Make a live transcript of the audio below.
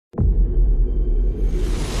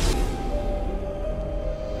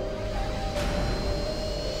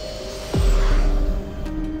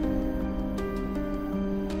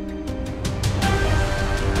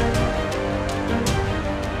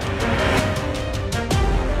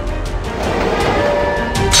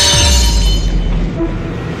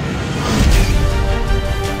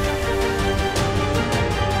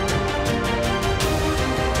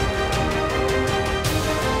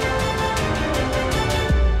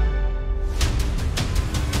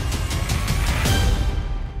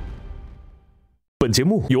本节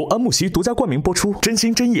目由安慕希独家冠名播出，真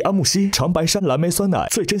心真意安慕希长白山蓝莓酸奶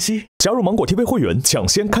最珍惜。加入芒果 TV 会员抢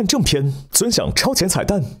先看正片，尊享超前彩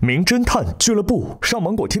蛋。名侦探俱乐部，上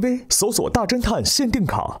芒果 TV 搜索大侦探限定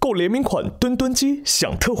卡，购联名款墩墩机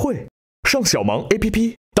享特惠。上小芒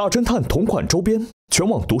APP 大侦探同款周边，全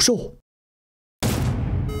网独售。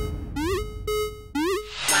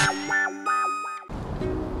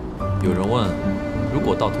有人问，如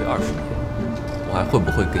果倒退20年，我还会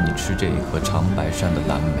不会给你吃这一盒长白山的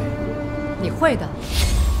蓝莓？你会的。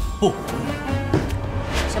不。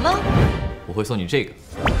什么？我会送你这个。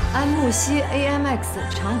安慕希 AMX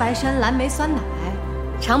长白山蓝莓酸奶。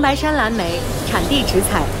长白山蓝莓产地直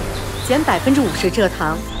采，减50%蔗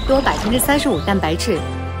糖，多35%蛋白质。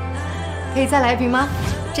可以再来一瓶吗？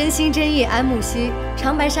真心真意安慕希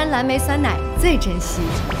长白山蓝莓酸奶最珍惜。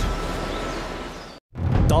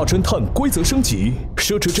大侦探规则升级，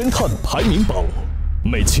设置侦探排名榜。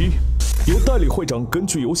每期由代理会长根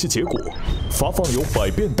据游戏结果发放由百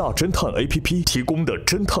变大侦探 APP 提供的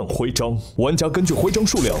侦探徽章，玩家根据徽章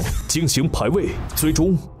数量进行排位，最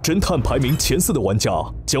终侦探排名前4的玩家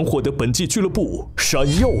将获得本季俱乐部闪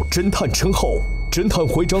耀侦探称号。侦探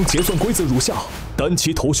徽章结算规则如下：单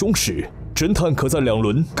期投凶时，侦探可在2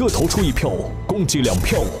轮各投出1票，共计2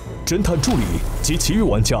票。侦探助理及其余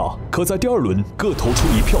玩家可在第2轮各投出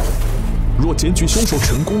1票。若检举凶手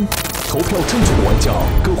成功，投票正确的玩家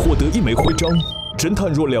各获得1枚徽章。侦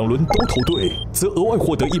探若2轮都投对，则额外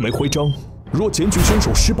获得1枚徽章。若检举凶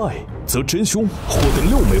手失败，则真凶获得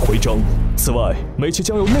6枚徽章。此外，每期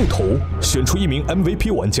将由内投选出1名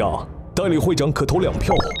MVP 玩家，代理会长可投2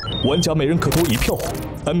票，玩家每人可投1票。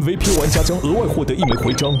MVP 玩家将额外获得1枚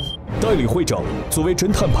徽章。代理会长作为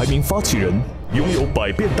侦探排名发起人，拥有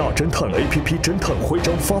百变大侦探 APP 侦探徽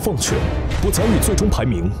章发放权，不参与最终排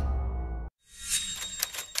名。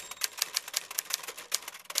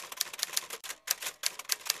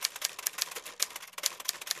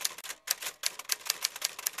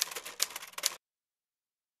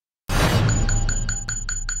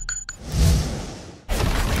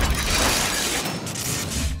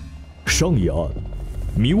上一案，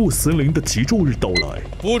迷雾森林的极昼日到来。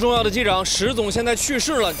不重要的机长，石总现在去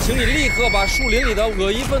世了，请你立刻把树林里的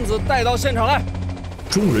恶意分子带到现场来。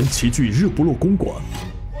众人齐聚日不落公馆，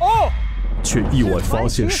却意外发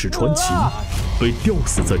现史传奇被吊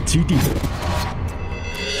死在基地里。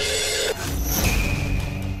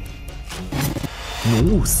浓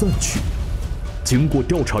雾散去，经过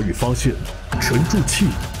调查与发现，沉住气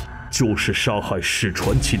就是杀害史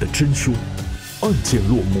传奇的真凶。案件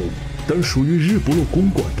落幕。但属于日不落公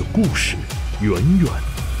馆的故事远远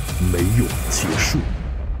没有结束。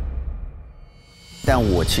但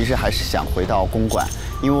我其实还是想回到公馆，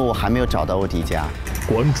因为我还没有找到欧迪家。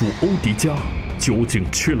关注欧迪家究竟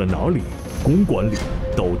去了哪里？公馆里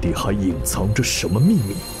到底还隐藏着什么秘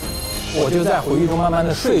密？我就在回忆中慢慢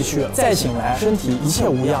的睡去，再醒来，身体一切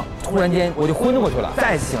无恙。突然间我就昏过去了，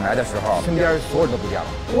再醒来的时候，身边所有人都不见了。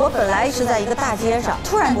我本来是在一个大街上，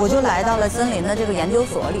突然我就来到了森林的这个研究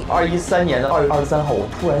所里。2013年的2月23号，我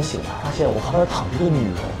突然醒来，发现我旁边躺着一个女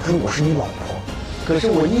人，可是我是你老婆。可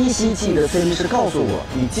是我依稀记得森林是告诉我，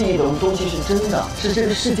你记忆的东西是真的，是这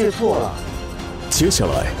个世界错了。接下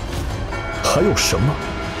来还有什么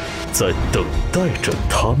在等待着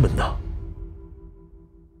他们呢？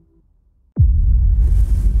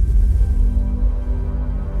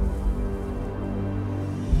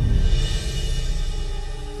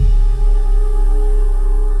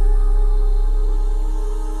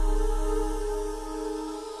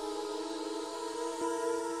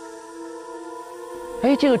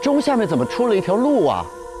哎，这个钟下面怎么出了一条路啊？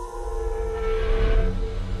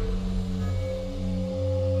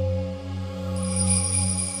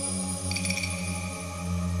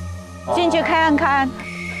进去看看。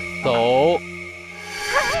走。哎，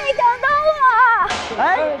等等我！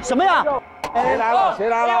哎，什么呀？谁来了？谁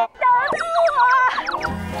来了？等等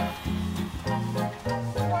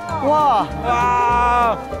我！哇！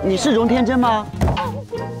哇！你是荣天真吗？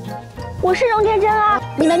我是荣天真啊！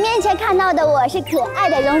你们面前看到的我是可爱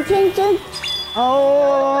的荣天真。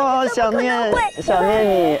哦，想念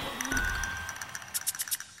你。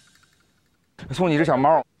送你一只小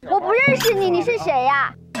猫。我不认识你，你是谁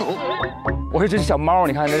呀？我是只小猫，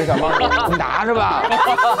你看这只小猫，你拿着吧。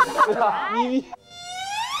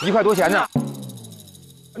1块多钱呢。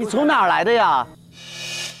你从哪儿来的呀？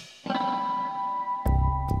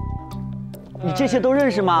你这些都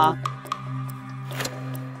认识吗？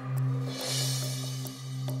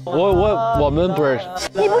我们不认识。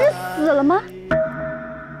你不是死了吗？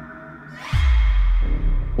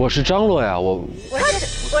我是张罗呀，我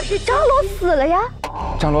是张罗死了呀。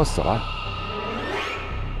张罗死了。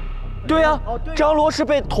对呀，张罗是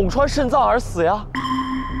被捅穿肾脏而死呀。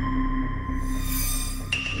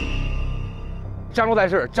张罗在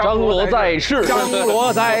世，张罗在世，张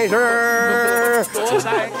罗在世。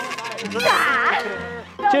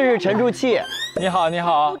这是沉住气。你好，你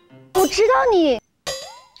好。我知道你。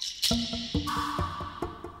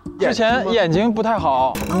之前眼睛不太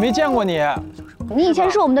好，没见过你。你以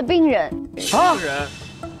前是我们的病人。啊？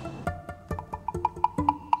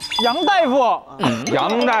杨大夫。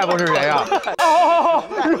杨大夫是谁呀？哦，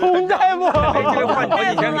荣大夫。这个话你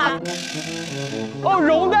以前。哦，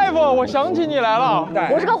荣大夫，我想起你来了。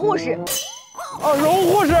我是个护士。哦，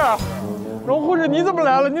荣护士，荣护士，你怎么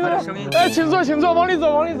来了？你怎么？哎，请坐，请坐，往里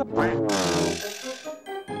走，往里走。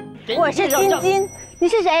我是金金，你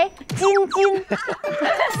是谁？金金，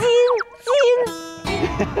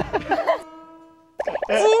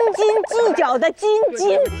斤斤计较的斤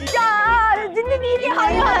斤啊！你好，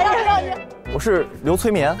你好。我是刘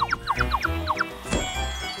催眠。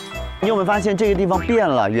你有没有发现这个地方变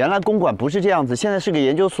了？原来公馆不是这样子，现在是个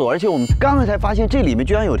研究所，而且我们刚才才发现这里面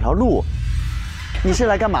居然有条路。你是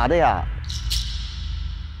来干嘛的呀？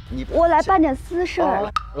我来办点私事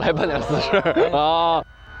儿。来办点私事儿啊。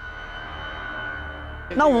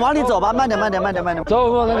那我们往里走吧，慢点。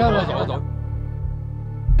走，来看看。走。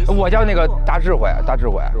我叫那个大智慧。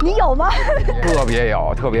你有吗？特别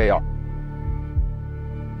有。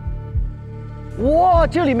哇，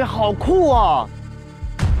这里面好酷啊！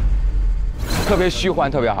特别虚幻，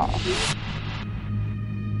特别好。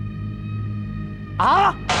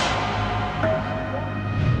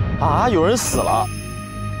有人死了！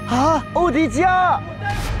欧迪加！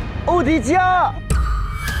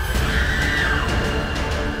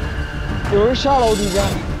有人杀了欧迪加。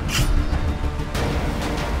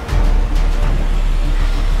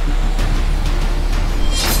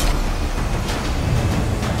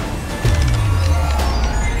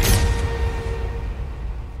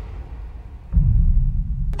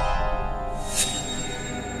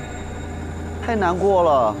太难过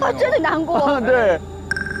了。真的难过。对。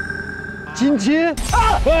金金。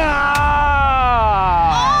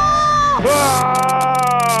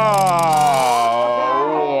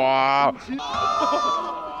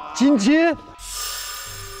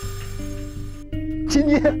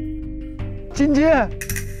金金，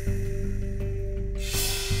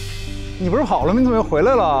你不是跑了吗？你怎么又回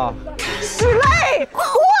来了？屎泪！哇，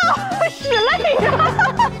屎泪！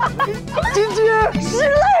金金，屎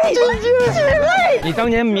泪！屎泪！你当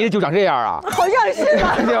年迷的就长这样啊？好像是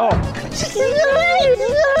吧？屎泪！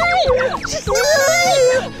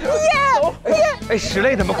哎，屎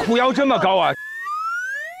泪怎么裤腰这么高啊？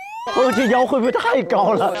这腰会不会太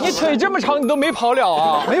高了？你腿这么长，你都没跑了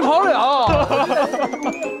啊？没跑了。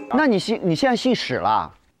那你现在姓史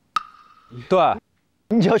了？对，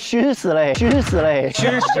你叫熏死嘞！熏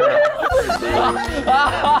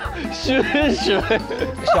屎，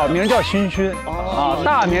小名叫熏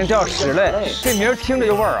大名叫屎泪，这名听着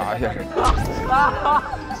就味儿啊，确实。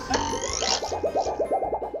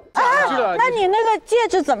那你那个戒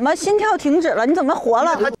指怎么心跳停止了？你怎么活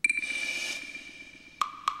了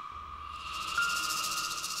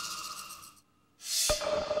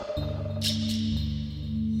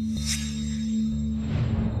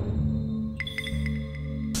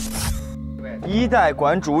？1代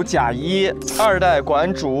馆主甲1，2代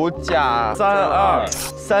馆主甲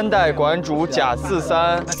32，3代馆主甲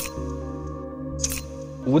43，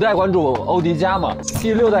 5代馆主欧迪加嘛，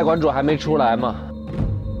第6代馆主还没出来嘛。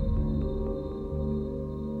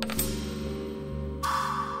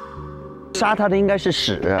杀他的应该是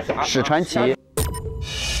史传奇。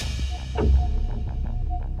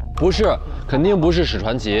不是，肯定不是史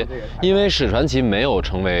传奇，因为史传奇没有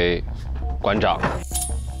成为馆长。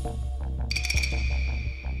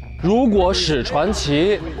如果史传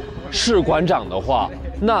奇是馆长的话，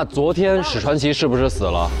那昨天史传奇是不是死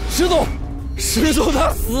了？石总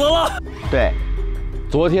他死了。对，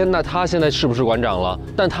昨天那他现在是不是馆长了？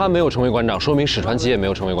但他没有成为馆长，说明史传奇也没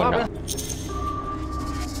有成为馆长。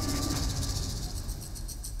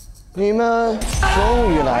你们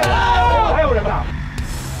终于来了！还有人呢。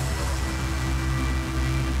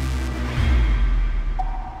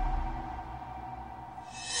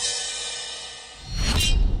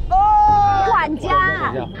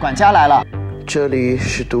管家来了。这里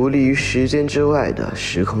是独立于时间之外的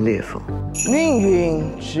时空裂缝，命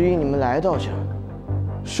运指引你们来到这儿，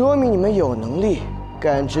说明你们有能力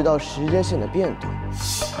感知到时间线的变动，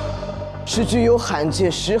是具有罕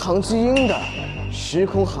见时航基因的时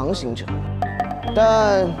空航行者。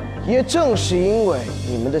但也正是因为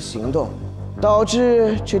你们的行动，导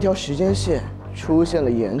致这条时间线出现了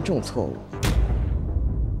严重错误。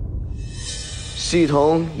系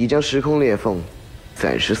统已将时空裂缝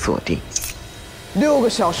暂时锁定。6个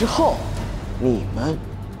小时后，你们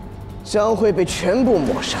将会被全部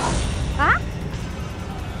抹杀。啊？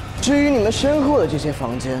至于你们身后的这些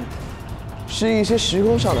房间，是一些时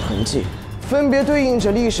空上的痕迹，分别对应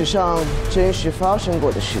着历史上真实发生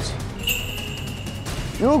过的事情。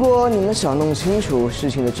如果你们想弄清楚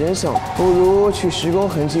事情的真相，不如去时空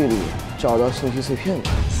痕迹里找到信息碎片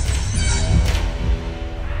吧。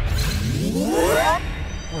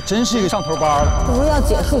我真是一个上头班了。这不是要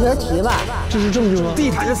解数学题吧？这是证据吗？地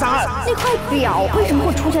毯是3案。那块表为什么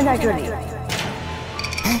会出现在这里？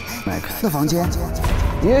麦克的房间。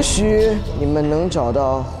也许你们能找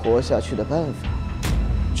到活下去的办法。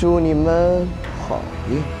祝你们好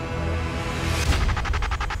运。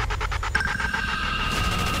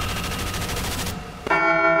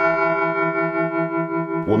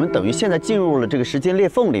我们等于现在进入了这个时间裂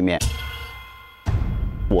缝里面，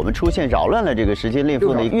我们出现扰乱了这个时间裂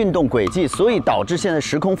缝的运动轨迹，所以导致现在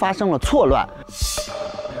时空发生了错乱。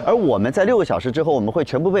而我们在6个小时之后，我们会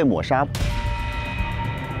全部被抹杀。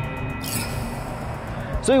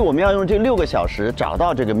所以我们要用这6个小时找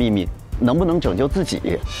到这个秘密，能不能拯救自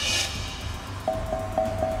己？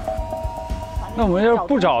那我们要是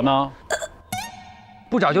不找呢？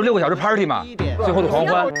不找就6个小时 party 嘛，最后的狂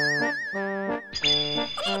欢。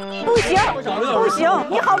不行，不行，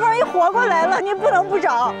你好不容易活过来了，你不能不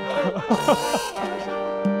找。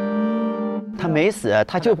他没死，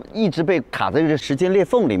他就一直被卡在这个时间裂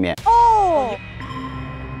缝里面。哦。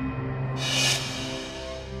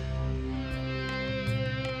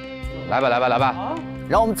来吧，来吧，来吧！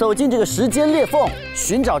让我们走进这个时间裂缝，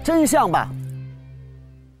寻找真相吧。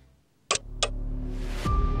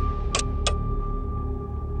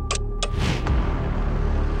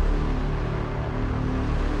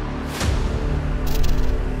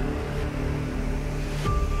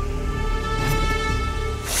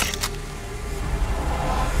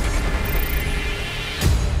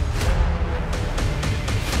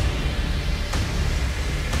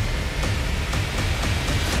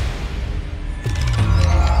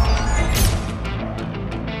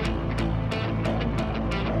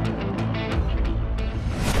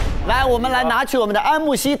来，我们来拿取我们的安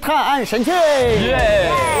慕希探案神器。耶！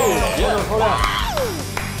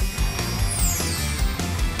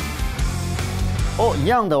哦，一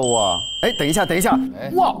样的我。哎，等一下，等一下。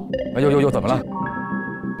哇！又怎么了？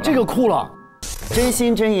这个酷了。真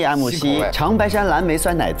心真意安慕希，长白山蓝莓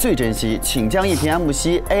酸奶最珍惜，请将1瓶安慕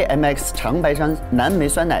希 AMX 长白山蓝莓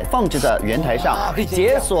酸奶放置在圆台上，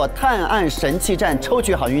解锁探案神器站抽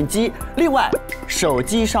取好运机。另外，手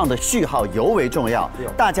机上的序号尤为重要，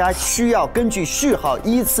大家需要根据序号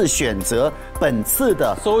依次选择本次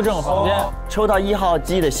的搜证房间。抽到1号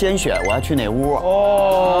机的先选我要去哪屋。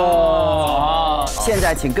哦。现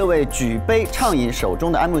在请各位举杯畅饮手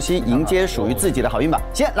中的安慕希，迎接属于自己的好运吧。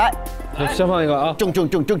先来。先放一个啊！中！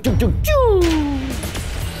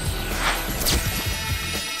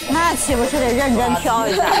那岂不是得认真挑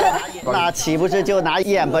一下？那岂不是就拿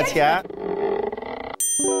眼巴前？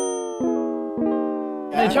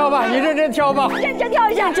你挑吧，你认真挑吧。认真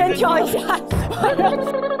挑一下，真挑一下。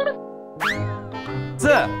4、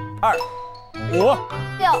2、5、6。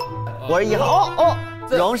我是1号。哦，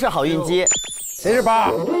荣是好运机。谁是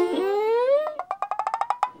8？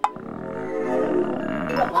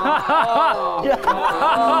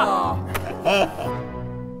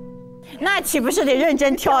那岂不是得认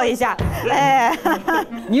真挑一下？哎，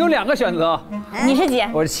你有2个选择，你是几？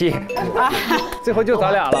我是7，最后就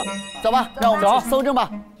咱俩了。走吧，让我们去搜证吧。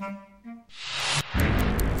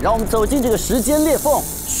让我们走进这个时间裂缝，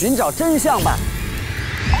寻找真相吧。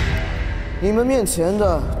你们面前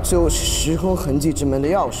的就是时空痕迹之门的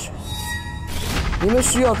钥匙。你们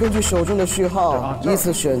需要根据手中的序号依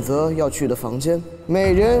次选择要去的房间，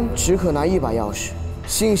每人只可拿1把钥匙，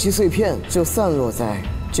信息碎片就散落在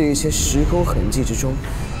这些时空痕迹之中。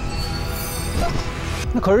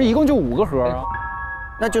那可是一共就5个盒啊，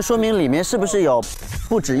那就说明里面是不是有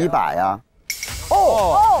不止1把呀？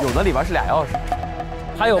哦，有的里边是俩钥匙，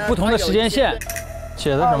还有不同的时间线，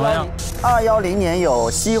写的什么呀？210年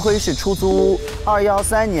有西辉市出租屋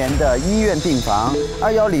，213年的医院病房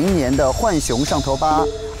，210年的浣熊上头吧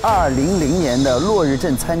，200年的落日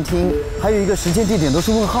镇餐厅，还有一个时间地点都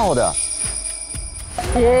是问号的。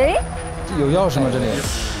哎，有钥匙吗？这里？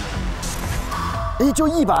哎，就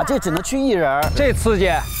1把，这只能去1人，这刺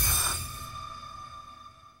激。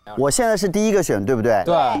我现在是第1个选，对不对？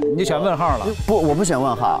对，你就选问号了。不，我不选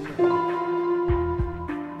问号。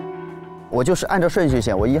我就是按照顺序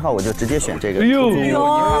选，我1号我就直接选这个。哎呦，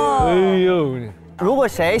如果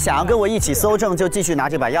谁想要跟我一起搜证，就继续拿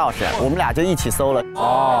这把钥匙，我们俩就一起搜了。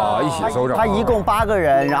哦，一起搜证。他一共8个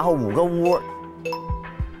人，然后5个屋。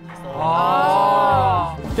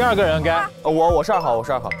哦，第2个人该我是2号，我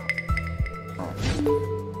是2号。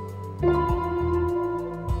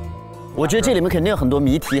我觉得这里面肯定有很多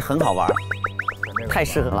谜题，很好玩，太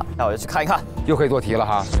适合了。那我就去看一看，又可以做题了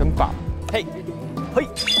哈，真棒！嘿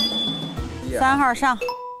，3号上。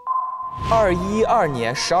2012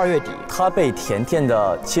年12月底，他被甜甜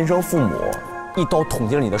的亲生父母一刀捅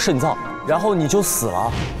进了你的肾脏，然后你就死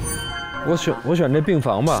了。我选这病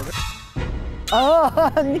房吧。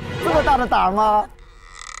啊，你这么大的胆吗？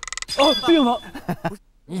哦，病房，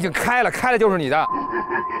你已经开了就是你的。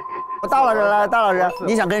大老人了，大老人，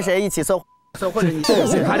你想跟谁一起搜？或者你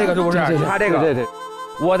他这个是不是？他这个对。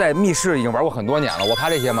我在密室已经玩过很多年了，我怕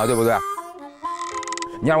这些嘛，对不对？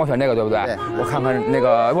你让我选这个，对不对？对。我看看那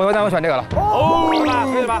个，我选这个了。哦，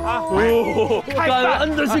可以了吧？啊！感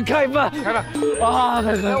恩的心开饭啊！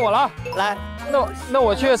该我了，来，那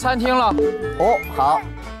我去餐厅了。哦，好。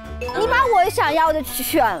你把我想要的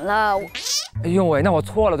选了。哎呦喂，那我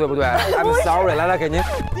错了，对不对 ？I'm sorry， 来给您。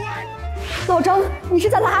老张，你是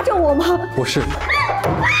在拉着我吗？不是。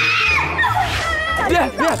别！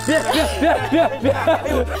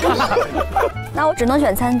那我只能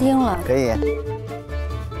选餐厅了。可以。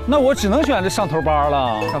那我只能选这上头吧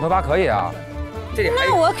了。上头吧可以啊。这里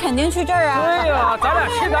那我肯定去这儿啊。对呀，咱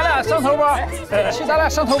俩上头吧，去咱俩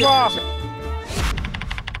上头吧。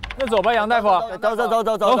那走吧，杨大夫。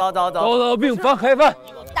走，病房开饭。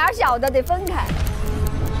胆小的得分开。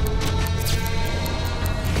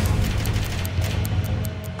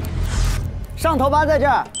上头吧在这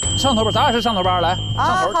儿。上头吧，咱俩是上头吧，来，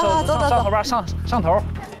上头，走，上头吧，上头，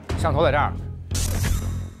上头在这儿。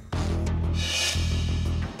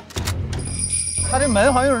他这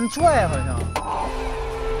门好像有人拽，好像。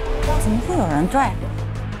怎么会有人拽？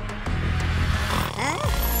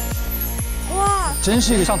哇，真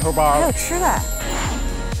是一个上头吧。还有吃的。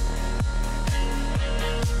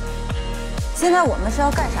现在我们是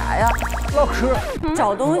要干啥呀？唠嗑。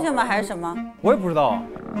找东西吗？还是什么？我也不知道。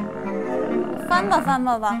翻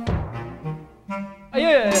吧。哎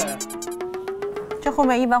呀！这后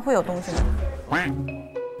面一般会有东西吗？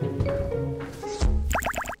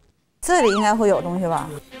这里应该会有东西吧？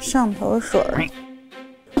上头水。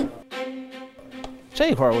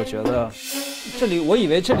这块我觉得，我以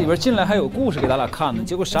为这里边进来还有故事给咱俩看呢，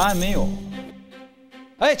结果啥也没有。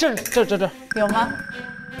哎，这有吗？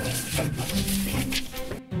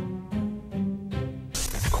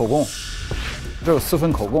口供，这有4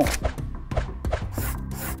份口供。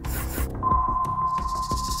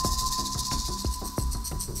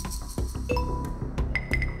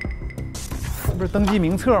不是登记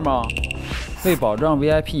名册吗？为保障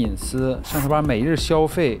VIP 隐私，上头吧每日消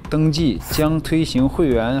费登记将推行会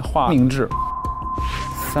员化名制。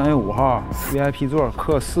3月5号 VIP 座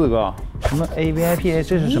刻4个，什么 A VIP，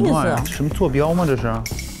 这是什么玩意儿？什么坐标吗？这是？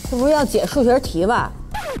这不是要解数学题吧？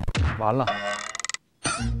完了，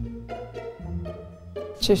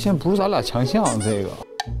这现在不是咱俩强项，这个。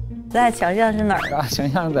咱俩强项是哪儿？咱俩强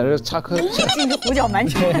项在这插科，进去胡搅蛮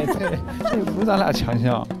缠。对，这个不是咱俩强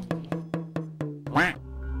项。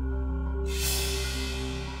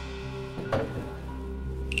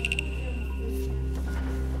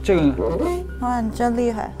这个，哇，你真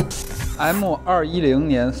厉害！M210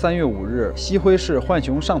年3月5日，西辉市浣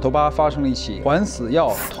熊上头吧发生了一起缓死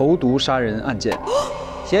药投毒杀人案件，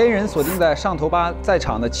嫌疑人锁定在上头吧在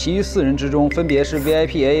场的其余4人之中，分别是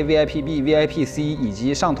VIP A、VIP B、VIP C 以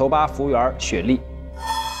及上头吧服务员雪莉。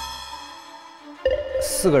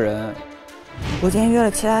4个人。我今天约了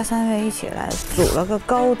其他3位一起来，组了个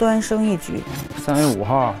高端生意局。3月5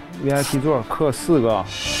号 VIP 座刻4个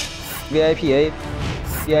 ，VIP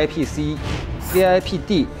A。VIP C、VIP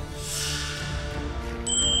D。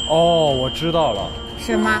哦，我知道了。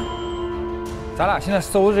是吗？咱俩现在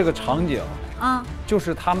搜的这个场景啊，就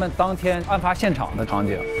是他们当天案发现场的场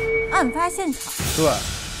景。案发现场。对。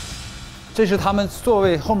这是他们座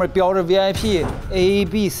位后面标着 VIP A、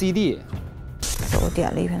B、C、D。我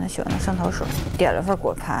点了一瓶他喜欢的上头水，点了份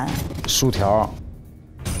果盘，薯条。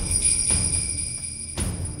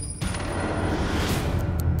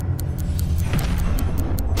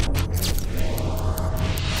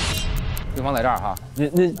对方在这儿哈，你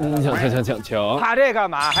请，怕这干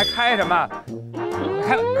嘛？还开什么？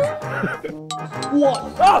开了，我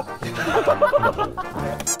啊！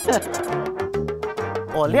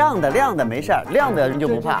我亮的没事儿，亮的人就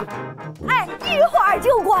不怕。哎，一会儿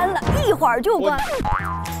就关了，一会儿就关。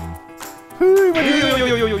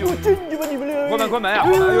呦！真鸡巴你们俩！关门啊！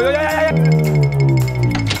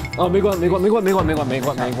啊，没关，没关。没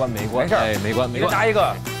事，哎，没关。你拿一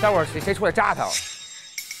个，待会儿谁出来扎他？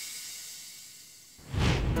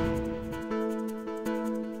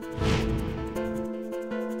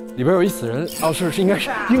里边有一死人，哦，是应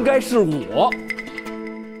该是我。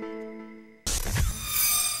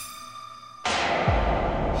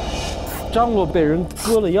张罗被人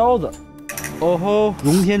割了腰子。哦吼，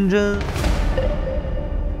荣天真，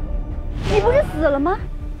你不是死了吗？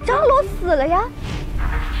张罗死了呀。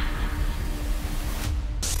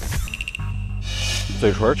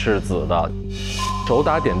嘴唇是紫的，手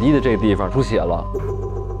打点滴的这个地方出血了。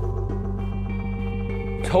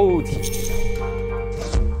抽屉。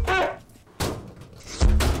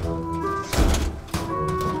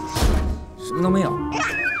什么都没有。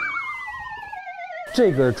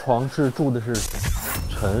这个床是住的是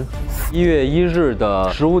陈。1月1日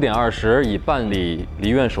的15点20已办理离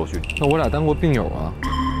院手续。那我俩当过病友啊。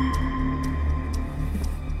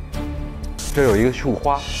这有一个束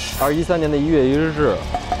花，2013年的1月1日。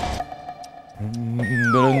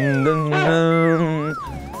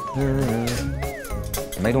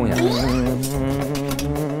没东西，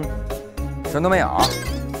什么都没有。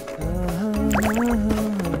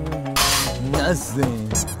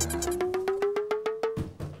Nothing。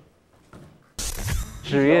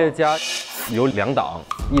纸页夹有2档，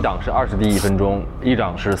一档是20滴1分钟，一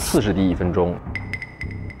档是40滴1分钟。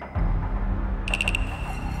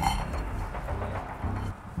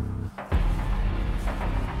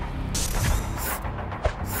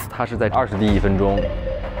它是在20滴1分钟。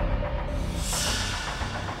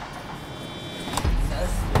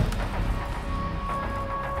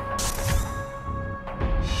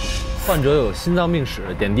患者有心脏病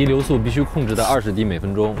史，点滴流速必须控制在20滴每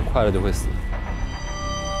分钟，快了就会死。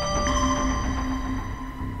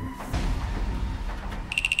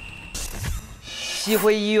西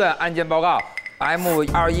辉医院案件报告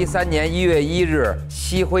 ：M2013年1月1日，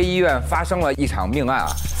西辉医院发生了一场命案啊，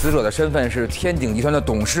死者的身份是天鼎集团的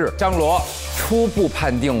董事张罗，初步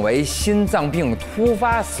判定为心脏病突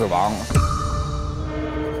发死亡。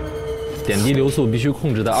点滴流速必须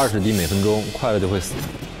控制在20滴每分钟，快了就会死。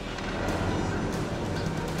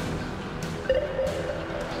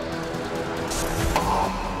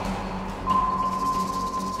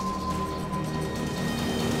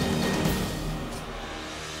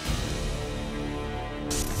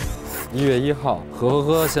1月1号，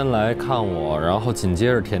呵先来看我，然后紧接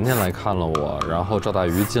着甜甜来看了我，然后赵大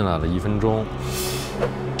鱼进来了1分钟。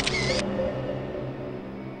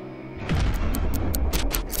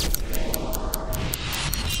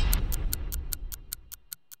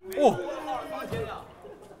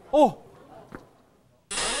哦，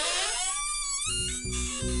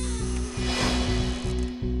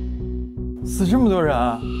死这么多人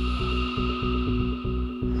啊！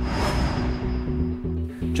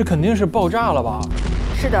这肯定是爆炸了吧？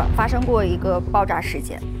是的，发生过一个爆炸事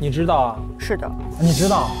件。你知道啊？是的。你知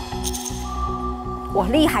道？我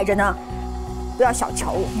厉害着呢，不要小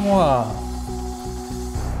瞧我。哇！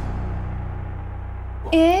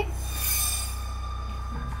诶，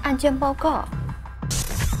案件报告。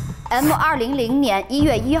M2000年1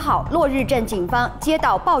月1号，落日镇警方接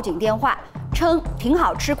到报警电话，称挺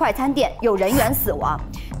好吃快餐店有人员死亡。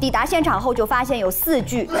抵达现场后，就发现有4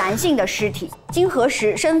具男性的尸体。经核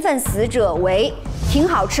实，身份死者为挺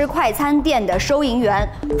好吃快餐店的收银员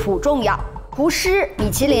蒲重要、厨师米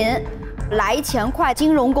其林、来钱快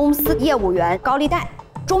金融公司业务员高利贷，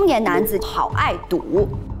中年男子好爱赌。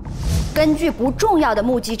根据不重要的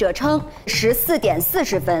目击者称，14点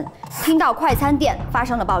40分听到快餐店发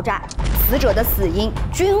生了爆炸，死者的死因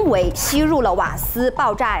均为吸入了瓦斯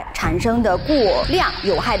爆炸产生的过量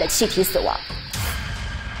有害的气体死亡。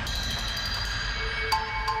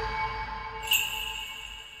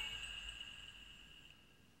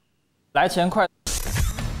来钱快，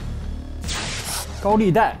高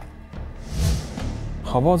利贷，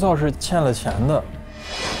好暴躁是欠了钱的。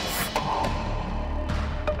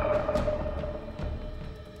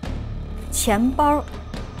钱包，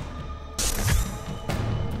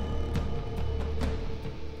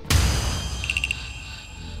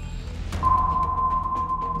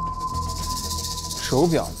手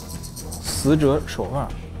表，死者手腕。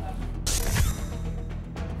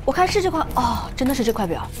我看是这块哦，真的是这块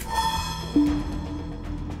表。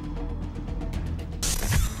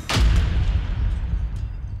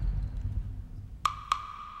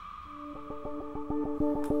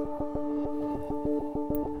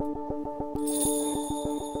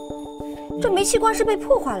这煤气罐是被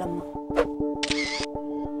破坏了吗？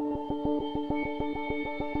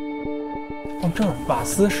哦，这儿瓦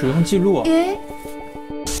斯使用记录。诶，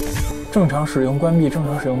正常使用关闭，正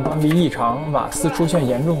常使用关闭异常，瓦斯出现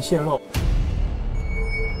严重泄漏。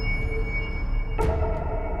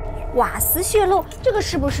瓦斯泄漏，这个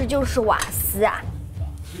是不是就是瓦斯啊？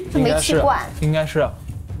这煤气罐应该是。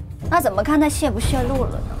那怎么看它泄不泄漏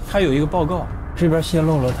了呢？它有一个报告，这边泄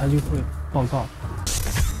漏了，它就会报告。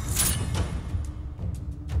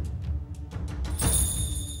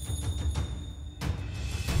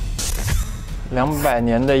200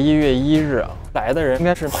年的1月1日，来的人应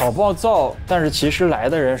该是好暴躁，但是其实来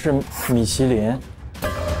的人是米其林。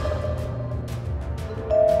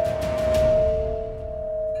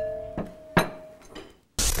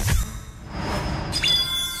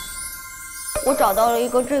我找到了一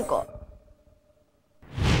个这个。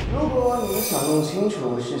如果你想弄清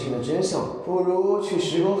楚事情的真相，不如去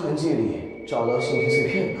时空痕迹里找到信息碎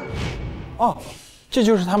片吧。哦，这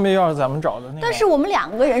就是他们要让咱们找的那个。但是我们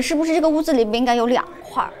2个人是不是这个屋子里面应该有2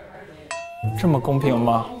块？这么公平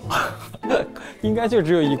吗？应该就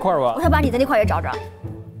只有1块吧。我想把你的那块也找找，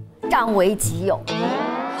占为己有。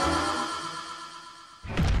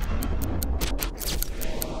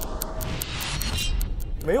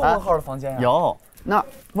没有问号的房间呀？有，那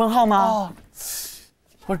问号吗？哦，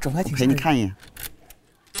我整还挺。陪你看一眼。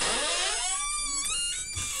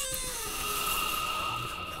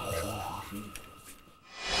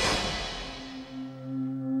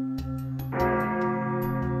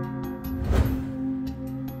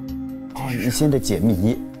哦，你现在解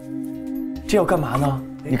谜，这要干嘛呢？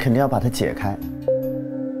你肯定要把它解开。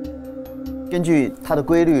根据它的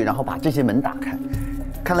规律，然后把这些门打开。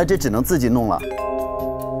看来这只能自己弄了。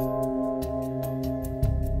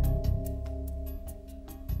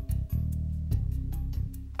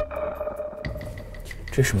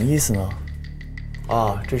这什么意思呢？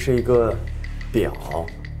啊，这是一个表。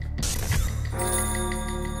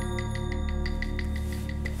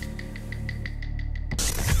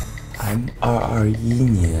M221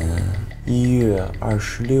年1月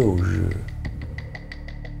26日。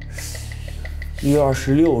1月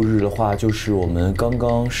26日的话，就是我们刚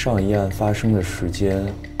刚上一案发生的时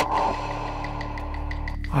间。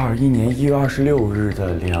21年1月26日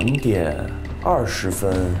的2点20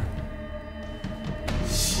分。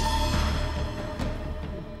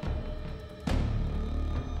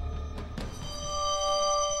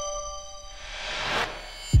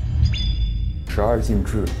12进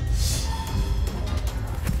制。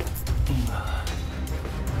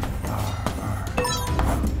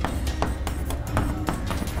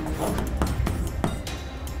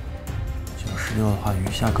96的话，余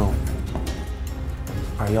下个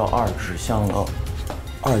212指向了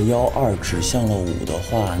212指向了5的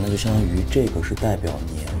话，那就相当于这个是代表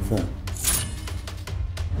年份。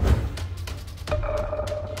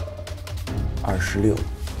26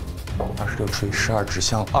除以12指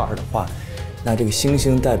向2的话，那这个星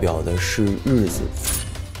星代表的是日子。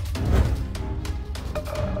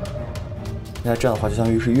那这样的话，就相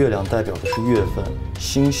当于是月亮代表的是月份，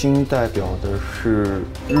星星代表的是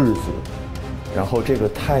日子。然后这个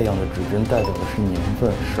太阳的指针代表的是年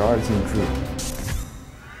份，12进制。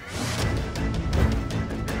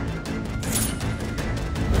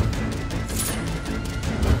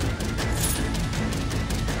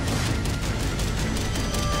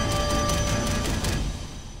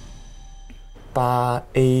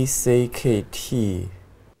8ACKT。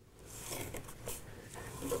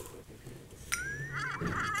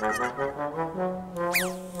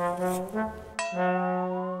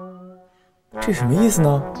这什么意思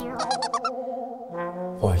呢？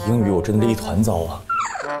哇，英语我真的一团糟啊。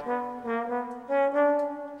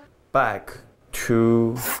Back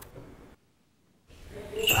to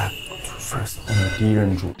first， 第一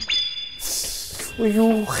人称。哎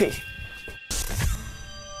呦嘿，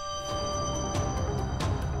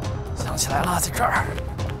想起来了，在这儿。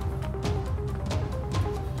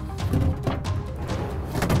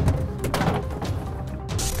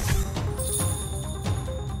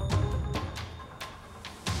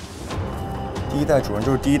第一代主人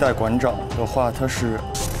就是第一代馆长的话，他是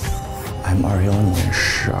M21年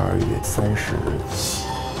12月30日起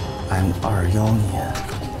 ，M21年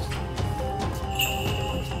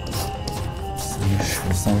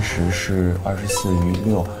30是24余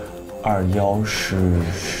6，21是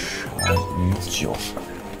12余9，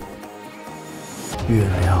月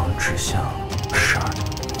亮指向12，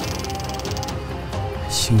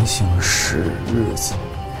星星是日子，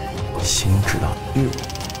星指到月。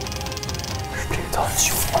到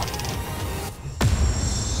9了。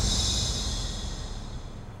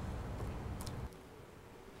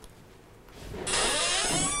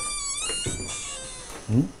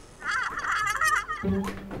嗯？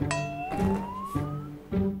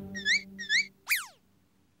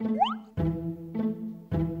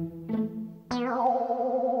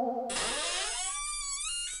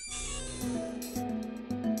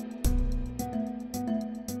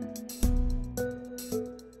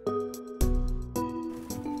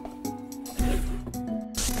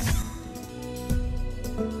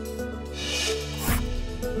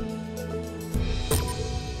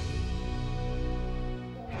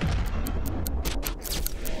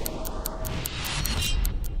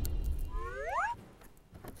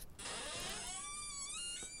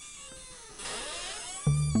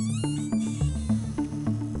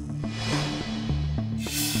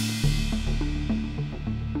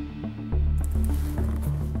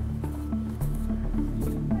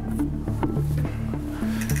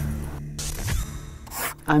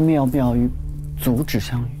安妙妙与阻止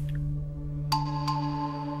相遇。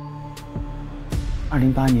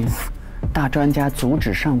2008年，大专家阻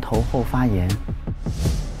止上头后发言。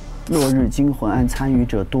落日惊魂案参与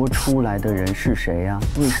者多出来的人是谁呀？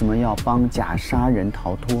为什么要帮假杀人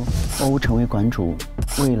逃脱？欧成为馆主，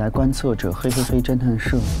未来观测者嘿嘿嘿侦探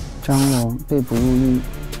社，张罗被捕入狱，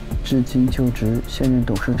至今就职，现任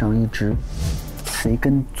董事长一职。谁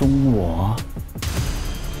跟踪我？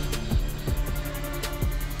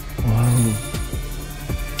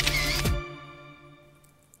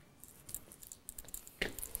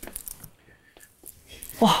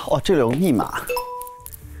哇哦，这里有个密码。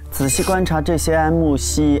仔细观察这些安慕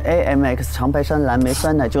希 AMX 长白山蓝莓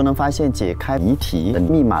酸奶，就能发现解开谜题的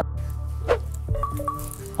密码。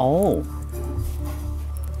哦，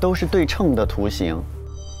都是对称的图形。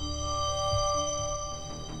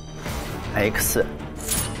X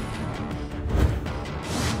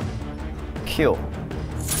Q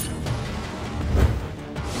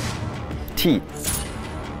T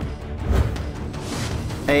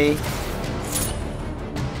A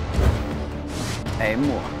M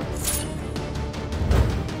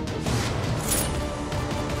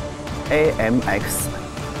AMX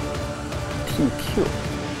TQ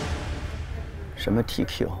什么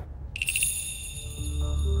TQ？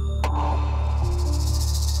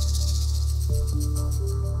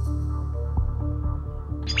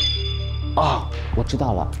 啊，我知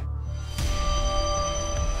道了。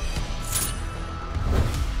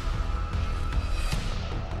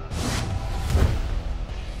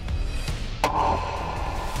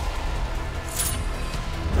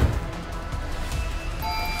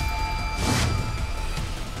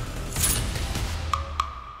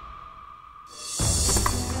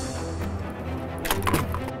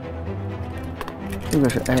这个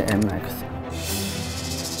是 AMX。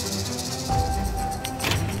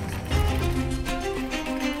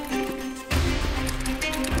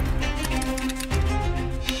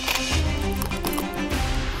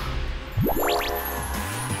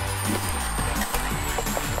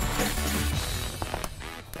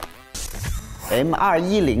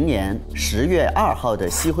M210年10月2号的《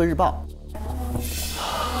西辉日报》。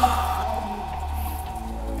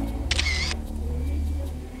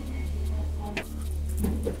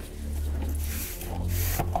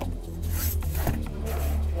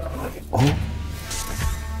哦，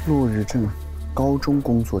落日镇高中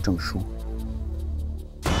工作证书。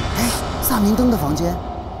哎，萨明灯的房间，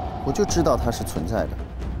我就知道它是存在的。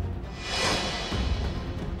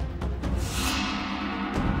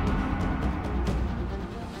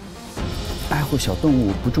爱护小动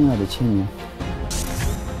物不重要的签名，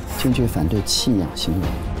坚决反对弃养行为。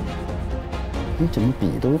你怎么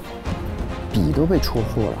笔都被戳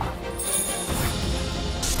破了？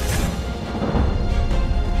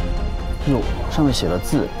哟，上面写了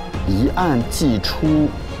字，一案既出，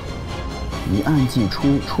一案既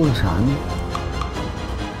出，出了啥呢？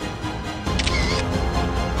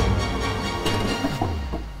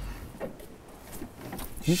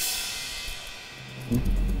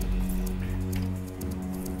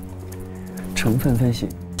成分分析，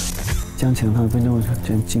将前方分钟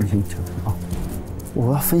进行成分哦。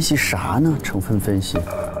我要分析啥呢？成分分析，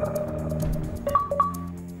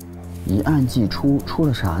一案既出，出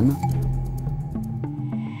了啥呢？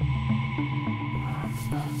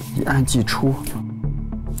一案既出，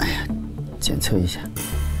哎呀，检测一下，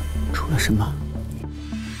出了什么？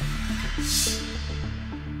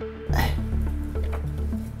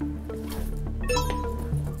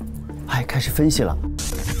哎，开始分析了。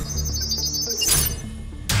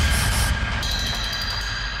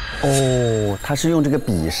哦，他是用这个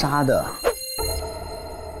笔杀的。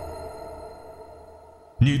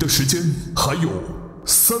你的时间还有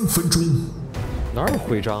3分钟。哪有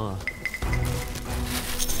徽章啊？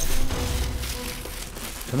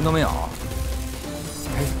什么都没有。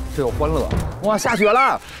哎，这有欢乐！哇，下雪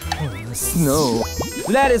了 ！Snow,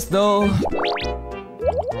 let it snow。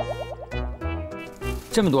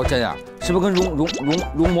这么多针啊，是不是跟容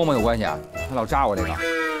嬷嬷有关系啊？她老扎我这个。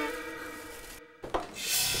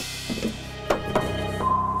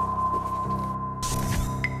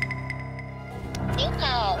您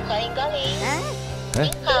好，欢迎光临。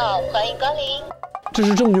您好，欢迎光临。这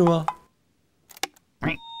是证据吗？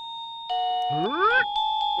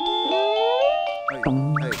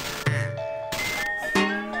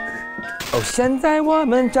哦，现在我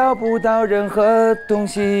们找不到任何东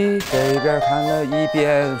西，这边看了一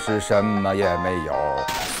遍，是什么也没有。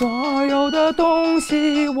所有的东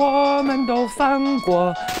西我们都翻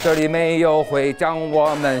过，这里没有徽章，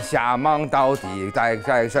我们瞎忙到底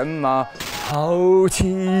在什么？好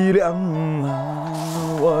凄凉啊，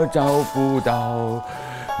我找不到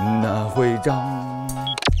那徽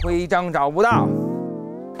章找不到。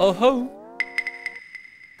哦吼，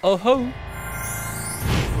哦吼。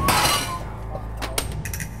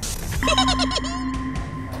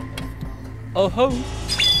哦吼！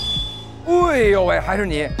哎呦喂，还是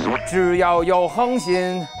你！只要有恒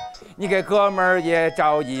心，你给哥们儿也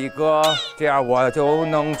找一个，这样我就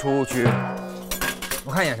能出去。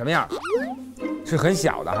我看一眼什么样，是很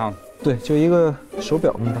小的哈。对，就一个手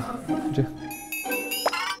表那么大，这。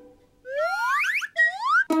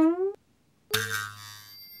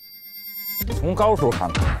从高处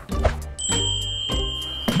看看，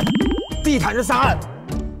地毯式杀案。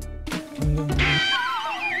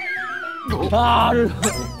啊！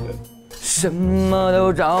什么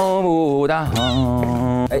都找不到。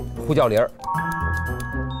哎，呼叫铃儿。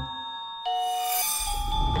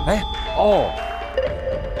哎，哦，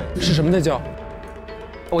是什么在叫？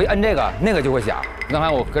我一摁这个，那个就会响。刚才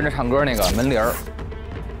我跟着唱歌那个门铃儿，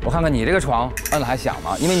我看看你这个床摁了还响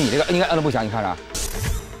吗？因为你这个应该摁了不响，你看着。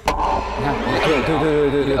你看，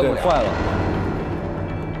对，坏了。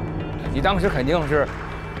你当时肯定是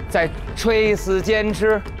在垂死坚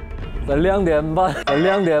持。在2点半消失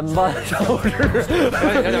，2点半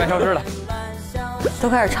消失了，都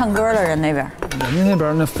开始唱歌了，人那边。人家那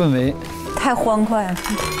边那氛围太欢快了。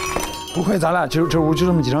不愧咱俩这屋就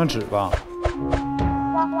这么几张纸吧。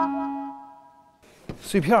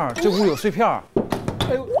碎片，这屋有碎片。哎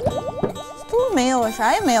呦，都没有，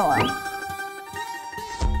啥也没有啊。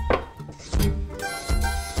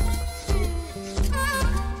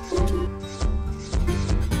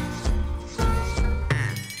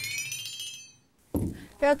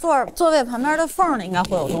这座位旁边的缝里应该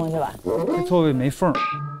会有东西吧？这座位没缝。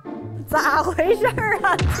咋回事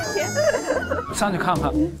啊？今天上去看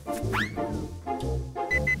看。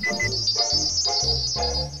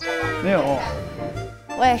没有。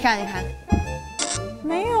我也上去看。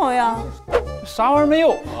没有呀。啥玩意儿没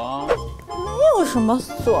有啊？没有什么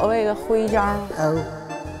所谓的徽章。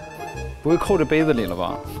不会扣这杯子里了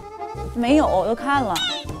吧？没有，我都看了。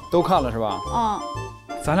都看了是吧？嗯。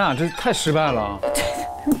咱俩这太失败了。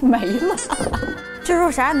没了，这时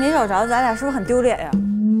候啥也没找着，咱俩是不是很丢脸呀？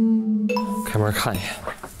开门看一眼。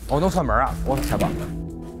我能串门啊！我开吧。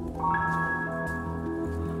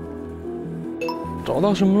找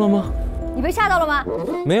到什么了吗？你被吓到了吗？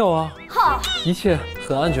没有啊。好，一切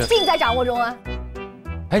很安全，尽在掌握中啊。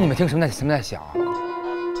哎，你们听什么在响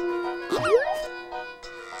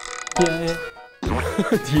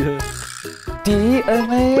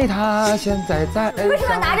？DNA， 它现在在。你为什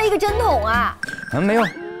么要拿着一个针筒啊？没有。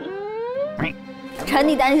臣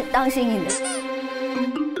你当心一点。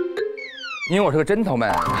因为我是个针头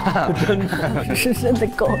们。是真的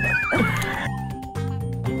够了。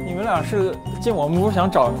你们俩是进我们屋想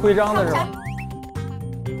找徽章的是吗？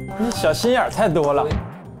你小心眼太多了。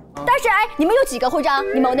但是哎，你们有几个徽章？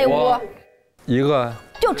你们那屋？一个。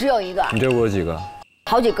就只有一个。你这屋有几个？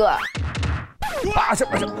好几个。啊，什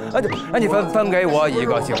么？哎，你分给我一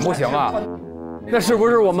个行不行啊？那是不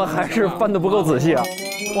是我们还是翻得不够仔细啊？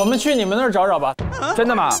我们去你们那儿找找吧。真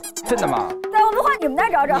的吗？真的吗？对，我们换你们那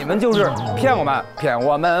儿找找。你们就是骗我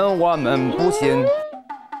们，我们不信。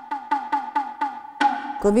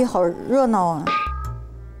隔壁好热闹啊！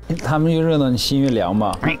他们越热闹，你心越凉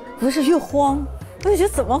吧？不是越慌，我就觉得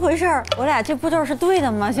怎么回事？我俩这步骤是对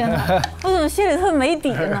的吗？现在我怎么心里特别没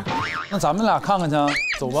底呢？那咱们俩看看去，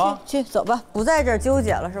走吧。去走吧，不在这儿纠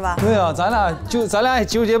结了是吧？对啊，咱俩也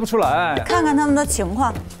纠结不出来。看看他们的情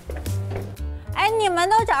况。哎，你们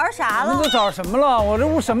都找着啥了？你们都找什么了？我这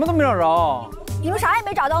屋什么都没找着。你们啥也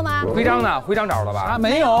没找到吗？徽章呢？徽章找着了吧？啊，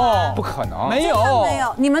没有，不可能，没有，没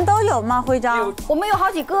有。你们都有吗？徽章？我们有好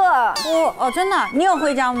几个。哦，真的？你有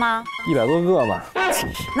徽章吗？100多个吧。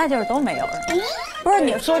那就是都没有了。不是，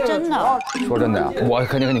你说真的？说真的呀，我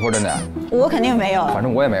肯定跟你说真的呀。我肯定没有。反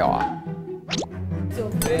正我也没有啊。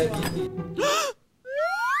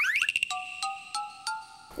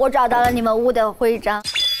我找到了你们屋的徽章。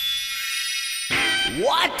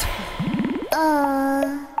What？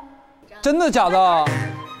 真的假的？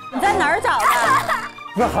你在哪儿找的？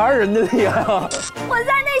那还是人家厉害啊！我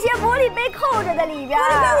在那些玻璃杯扣着的里边。玻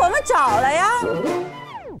璃杯我们找了呀。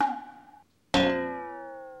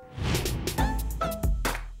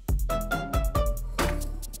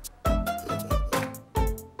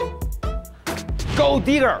Gold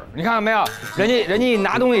digger， 你看到没有？人家一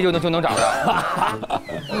拿东西就能找着。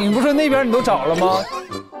你不是那边你都找了吗？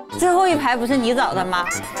最后一排不是你找的吗？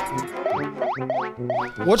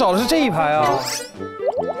我找的是这一排啊。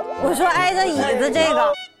我说挨着椅子这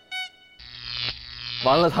个。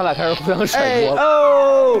完了，他俩开始互相甩锅了。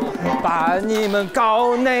哦，把你们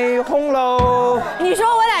搞内讧喽！你说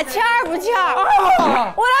我俩欠儿不欠儿？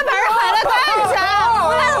我俩把人喊来干啥？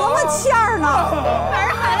我俩怎么会欠儿呢？把人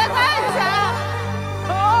喊来干啥？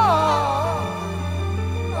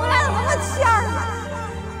我俩怎么会欠儿呢？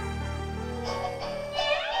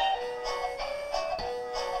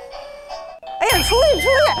哎呀，出去，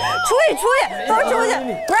都出去，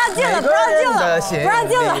不让进了，不让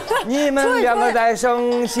进了。你们两个在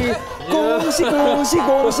生气，恭喜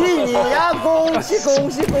你呀，恭喜！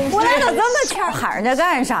我俩咋这么欠儿，喊人家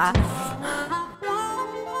干啥？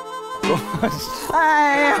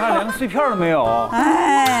哎呀，他连个碎片都没有。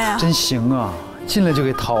哎呀，真行啊，进来就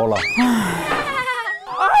给掏了。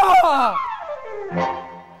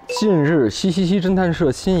近日，西侦探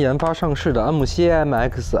社新研发上市的安慕希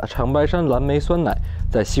ENG 长白山蓝莓酸奶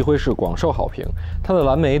在西辉市广受好评。它的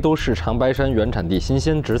蓝莓都是长白山原产地新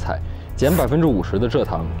鲜直采，减50%的蔗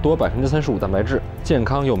糖，多35%蛋白质，健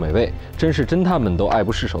康又美味，真是侦探们都爱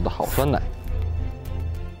不释手的好酸奶。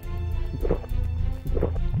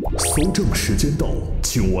搜证时间到，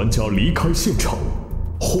请玩家离开现场，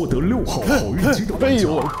获得6号好运金的玩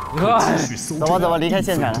家继续搜证。走吧，离开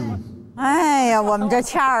现场。哎呀，我们这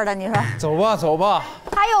欠儿的，你说。走吧。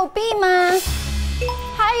还有币吗？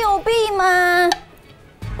还有币吗？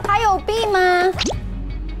还有币吗？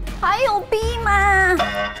还有币吗？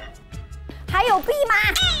还有币吗？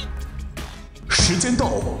时间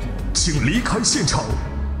到，请离开现场。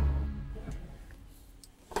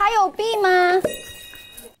还有币吗？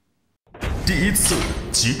第一次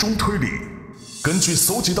集中推理，根据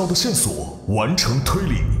搜集到的线索完成推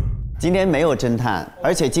理。今天没有侦探，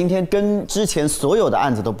而且今天跟之前所有的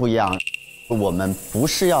案子都不一样。我们不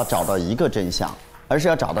是要找到一个真相，而是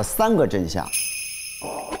要找到3个真相。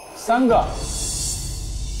3个。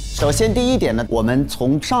首先第一点呢，我们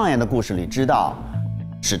从上演的故事里知道，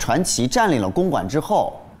史传奇占领了公馆之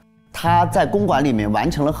后，他在公馆里面完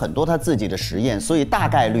成了很多他自己的实验，所以大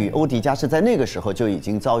概率欧迪加是在那个时候就已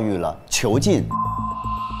经遭遇了囚禁。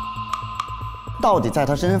到底在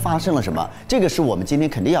他身上发生了什么？这个是我们今天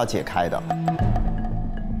肯定要解开的。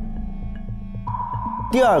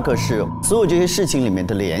第二个是所有这些事情里面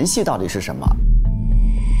的联系到底是什么？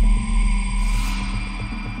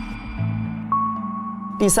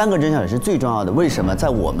第3个真相也是最重要的，为什么在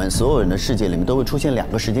我们所有人的世界里面都会出现2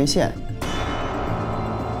个时间线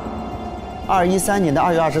？2013年的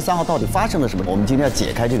2月23号到底发生了什么？我们今天要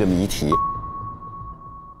解开这个谜题。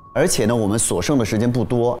而且呢，我们所剩的时间不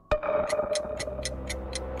多。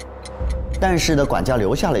但是呢，管家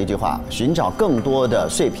留下了一句话：寻找更多的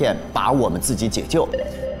碎片，把我们自己解救。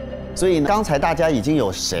所以刚才大家已经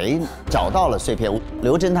有谁找到了碎片？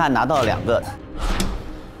刘侦探拿到了2个，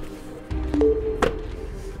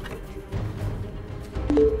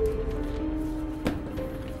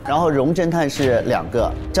然后荣侦探是2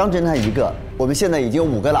个，张侦探1个。我们现在已经有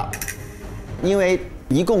5个了，因为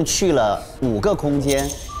一共去了5个空间。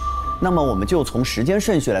那么我们就从时间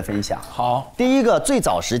顺序来分享。好，第一个最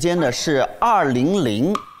早时间的是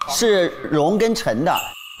200，是荣跟陈的。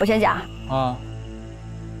我先讲啊，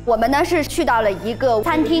我们呢是去到了一个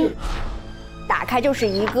餐厅，打开就是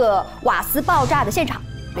一个瓦斯爆炸的现场，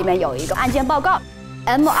里面有一个案件报告。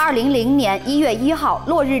M200年1月1号，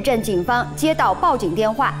落日镇警方接到报警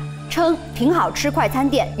电话，称挺好吃快餐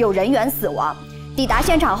店有人员死亡。抵达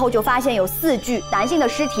现场后就发现有4具男性的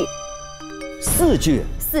尸体。4具。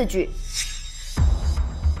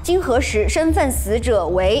经核实，身份死者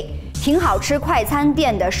为挺好吃快餐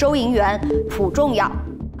店的收银员卜重要。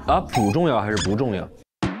啊，卜重要还是不重要？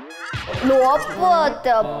萝卜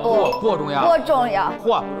的卜，不重要，不重要，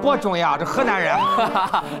不重要，这河南人，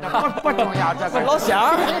不重要，这个老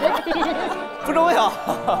乡，不重要，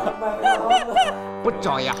不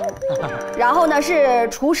重要。然后呢是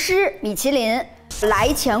厨师米其林，来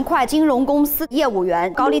钱快金融公司业务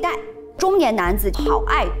员高利贷。中年男子好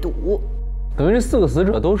爱赌，等于这4个死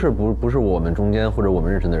者都是不是我们中间或者我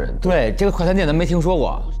们认识的人。对，这个快餐店咱没听说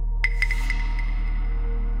过。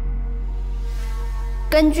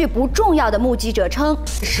根据不重要的目击者称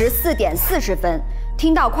，14点40分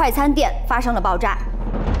听到快餐店发生了爆炸。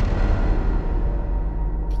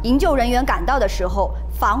营救人员赶到的时候，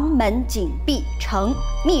房门紧闭，呈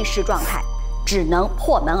密室状态，只能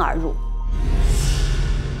破门而入。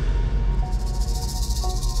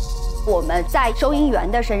我们在收银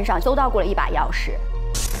员的身上搜到过了一把钥匙，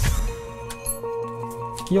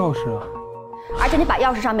而且那把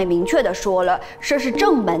钥匙上面明确的说了，这是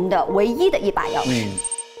正门的唯一的一把钥匙。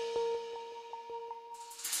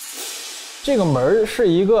这个门是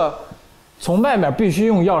一个从外面必须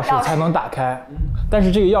用钥匙才能打开，但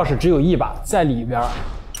是这个钥匙只有1把在里边，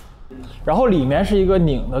然后里面是一个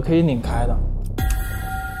拧的，可以拧开的。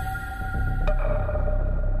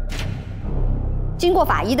经过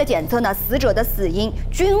法医的检测呢，死者的死因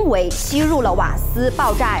均为吸入了瓦斯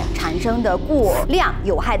爆炸产生的过量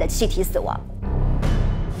有害的气体死亡，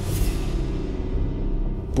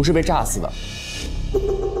不是被炸死的。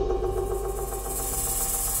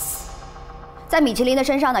在米其林的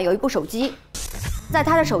身上呢有一部手机，在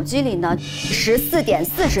他的手机里呢14点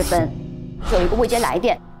40分有一个未接来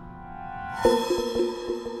电。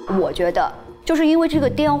我觉得就是因为这个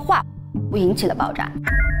电话引起了爆炸。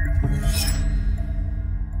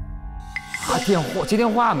接电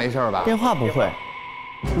话没事吧？电话不会。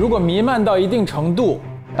如果弥漫到一定程度，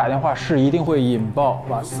打电话是一定会引爆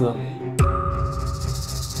瓦斯。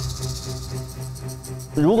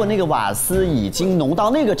如果那个瓦斯已经浓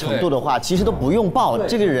到那个程度的话，其实都不用爆，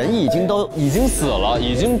这个人已经死了，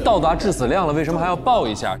已经到达致死量了，为什么还要爆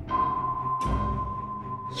一下？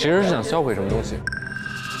其实是想销毁什么东西。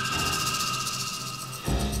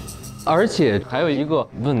而且还有一个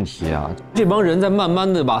问题啊，这帮人在慢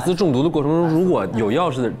慢的瓦斯中毒的过程中，如果有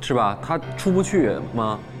钥匙的是吧，他出不去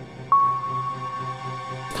吗？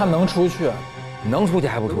他能出去，能出去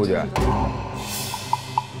还不出去？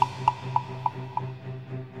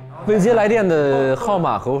未接来电的号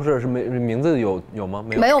码或者是名字有吗？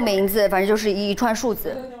没有名字，反正就是一串数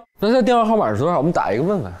字。那这电话号码是多少？我们打一个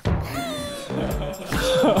问问。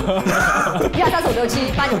1、2、3、4、5、6、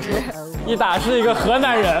7、8、9、10。一打是一个河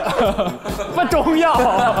南人，不重要，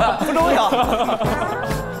不重要。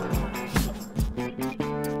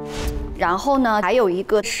然后呢，还有一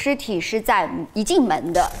个尸体是在一进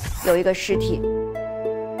门的，有一个尸体。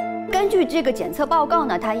根据这个检测报告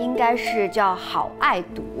呢，它应该是叫好爱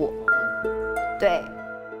毒，对。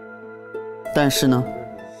但是呢，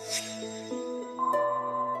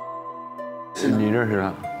你认识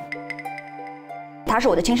他？他是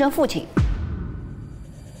我的亲生父亲。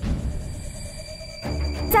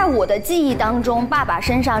在我的记忆当中，爸爸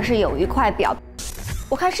身上是有一块表，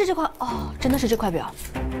我看是这块哦，真的是这块表。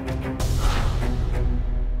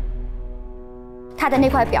他的那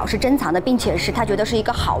块表是珍藏的，并且是他觉得是一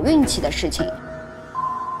个好运气的事情。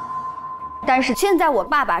但是现在我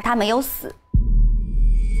爸爸他没有死，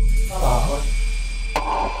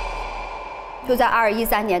就在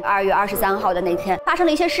2013年2月23号的那天发生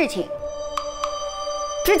了一些事情。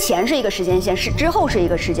之前是一个时间线，之后是一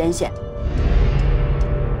个时间线。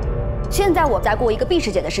现在我在过一个 B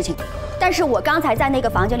世界的事情，但是我刚才在那个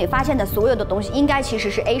房间里发现的所有的东西，应该其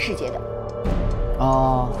实是 A 世界的。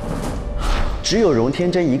哦，只有荣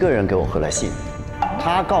天真一个人给我回了信，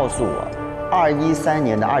他告诉我，2013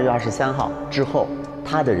年的2月23号之后，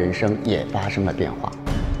他的人生也发生了变化。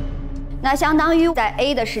那相当于在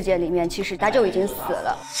A 的世界里面，其实他就已经死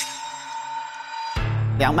了。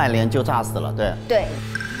200年就炸死了，对。对。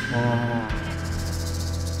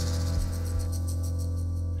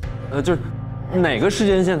就是哪个时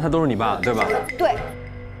间线他都是你爸，对吧？对。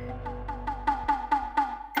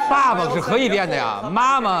爸爸是可以变的呀，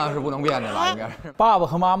妈妈是不能变的吧？应该是。爸爸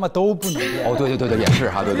和妈妈都不能变。哦，对，也是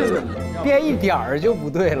哈，对。变一点儿就不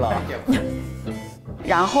对了。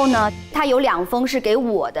然后呢，他有2封是给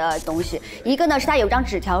我的东西，一个呢是他有张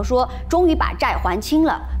纸条说终于把债还清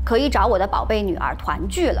了，可以找我的宝贝女儿团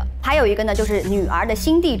聚了。还有一个呢就是女儿的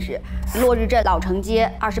新地址，落日镇老城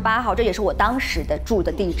街28号，这也是我当时的住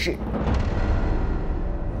的地址。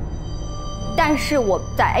但是我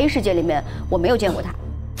在 A 世界里面我没有见过他，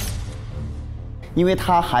因为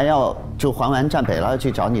他还要就还完战北了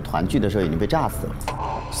去找你团聚的时候已经被炸死了，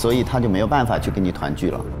所以他就没有办法去跟你团聚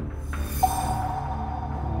了。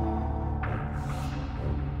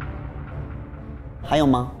还有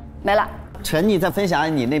吗？没了。陈，你再分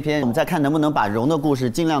享你那篇，我们再看能不能把荣的故事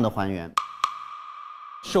尽量的还原。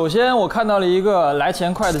首先，我看到了一个来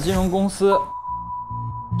钱快的金融公司，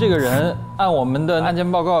这个人按我们的案件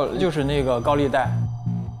报告就是那个高利贷，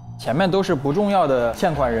前面都是不重要的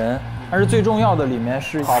欠款人，但是最重要的里面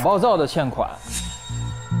是好暴躁的欠款。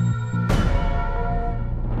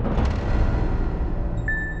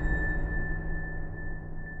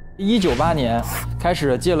1998年开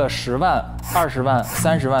始借了10万、20万、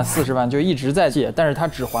30万、40万，就一直在借，但是他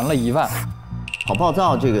只还了1万。好暴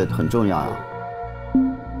躁，这个很重要啊。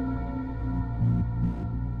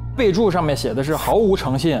备注上面写的是毫无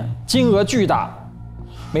诚信，金额巨大，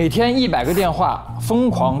每天100个电话，疯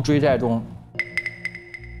狂追债中。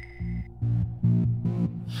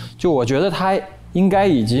就我觉得他应该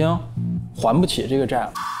已经还不起这个债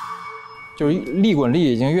了，就是利滚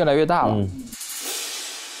利已经越来越大了。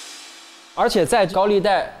而且在高利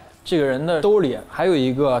贷这个人的兜里还有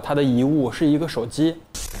一个他的遗物，是一个手机。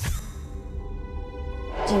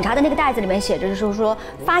警察的那个袋子里面写着，就是说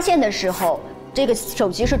发现的时候，这个手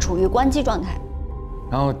机是处于关机状态。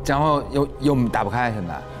然后又打不开，现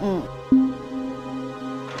在。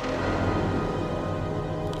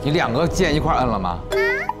你2个键一块摁了吗？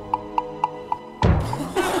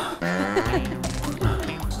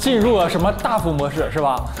进入了什么大幅模式是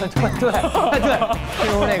吧？对，进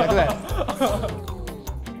入那个对。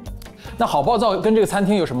那好暴躁跟这个餐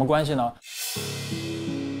厅有什么关系呢？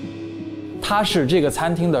他是这个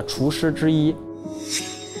餐厅的厨师之一，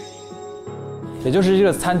也就是这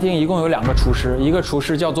个餐厅一共有2个厨师，一个厨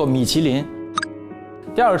师叫做米其林，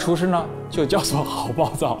第2个厨师呢就叫做好暴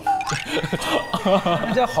躁，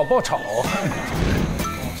那叫好爆炒。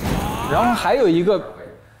然后还有一个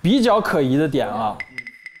比较可疑的点啊，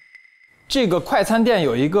这个快餐店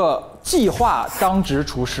有一个计划当值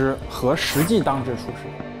厨师和实际当值厨师。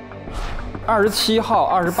27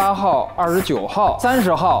号、28号、29号、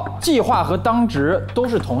30号，计划和当值都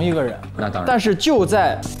是同一个人。那当然。但是就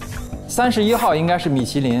在31号应该是米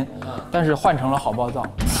其林，但是换成了好暴躁。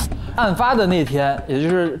案发的那天，也就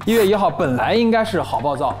是1月1号，本来应该是好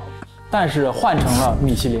暴躁，但是换成了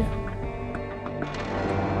米其林。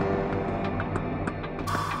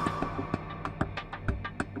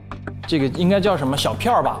这个应该叫什么小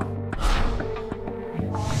票吧？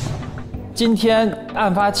今天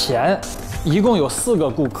案发前，一共有4个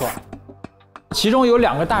顾客，其中有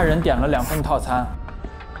2个大人点了2份套餐，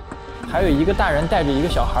还有1个大人带着1个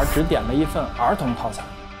小孩只点了1份儿童套餐。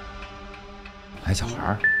还小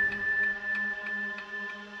孩？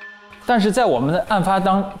但是在我们的案发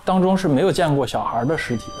当中是没有见过小孩的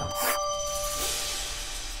尸体的。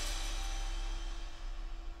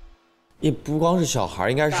也不光是小孩，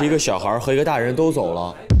应该是一个小孩和一个大人都走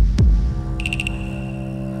了，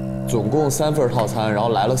总共3份套餐，然后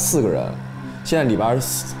来了4个人，现在里边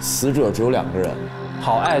死者只有2个人。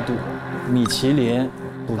好爱赌、米其林、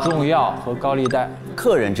补中药和高利贷，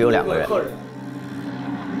客人只有2个人。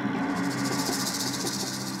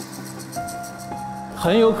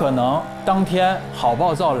很有可能当天好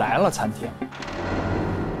暴躁来了餐厅。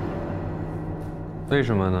为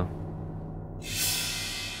什么呢？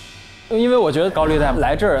因为我觉得高利贷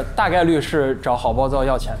来这儿大概率是找好暴躁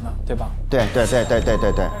要钱的，对吧？对。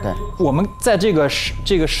我们在这个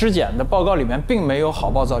尸检的报告里面并没有好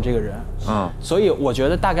暴躁这个人，所以我觉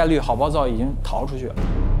得大概率好暴躁已经逃出去了，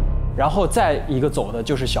然后再一个走的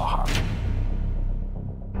就是小孩。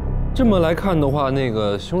这么来看的话，那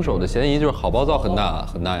个凶手的嫌疑就是好暴躁很大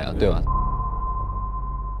呀，对吧？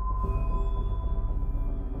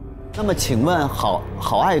那么请问好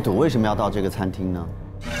爱赌为什么要到这个餐厅呢？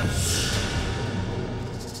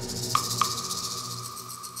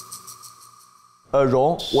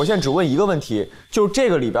荣，我现在只问一个问题，就是这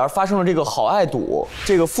个里边发生了这个好爱赌，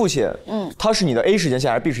这个父亲，他是你的 A 时间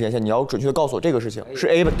线还是 B 时间线？你要准确的告诉我这个事情是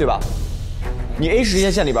A 对吧？你 A 时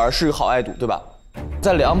间线里边是好爱赌对吧？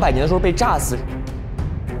在200年的时候被炸死。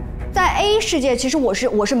在 A 世界，其实我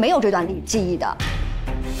是没有这段记忆的，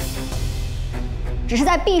只是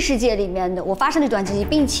在 B 世界里面的我发生了一段记忆，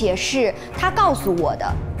并且是他告诉我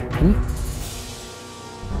的。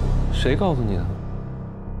谁告诉你的？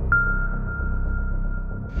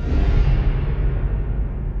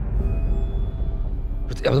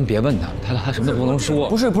要不咱别问他什么都不能说。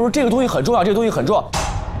不是，这个东西很重要，这个东西很重要。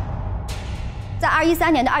在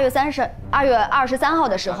2013年的2月23号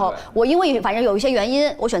的时候，我因为反正有一些原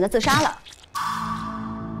因，我选择自杀了。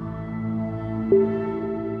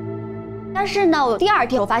但是呢，我第2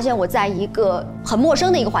天我发现我在一个很陌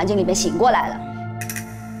生的一个环境里面醒过来了。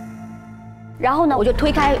然后呢，我就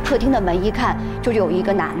推开客厅的门一看，就有一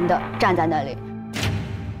个男的站在那里。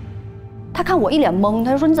他看我一脸懵，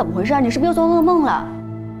他就说：“你怎么回事啊？你是不是又做噩梦了？”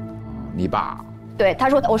你爸？对，他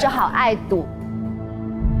说我是好爱赌。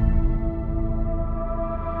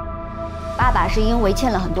爸爸是因为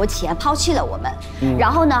欠了很多钱抛弃了我们，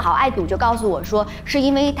然后呢，好爱赌就告诉我说，是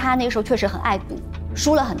因为他那时候确实很爱赌，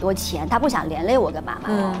输了很多钱，他不想连累我跟妈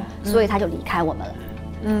妈，所以他就离开我们了。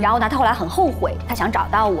然后呢，他后来很后悔，他想找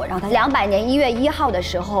到我，然后他200年1月1号的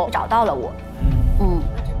时候找到了我。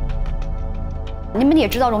你们也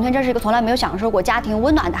知道，荣天真是一个从来没有享受过家庭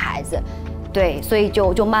温暖的孩子，对，所以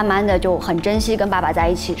就慢慢的就很珍惜跟爸爸在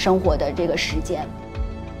一起生活的这个时间。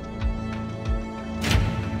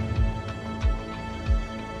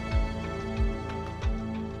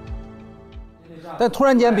但突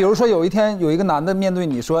然间，比如说有一天有一个男的面对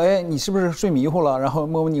你说：“哎，你是不是睡迷糊了？”然后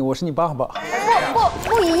摸摸你，我是你爸爸。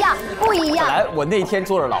不一样。本来我那天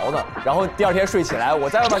坐着牢呢，然后第2天睡起来，我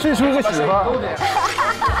再睡出个媳妇儿。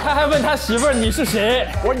他还问他媳妇儿你是谁？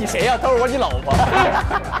我说你谁呀？他说我你老婆。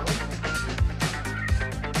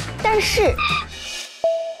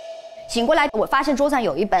醒过来，我发现桌上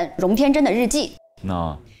有一本荣天真的日记。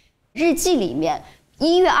那日记里面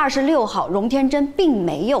1月26号，荣天真并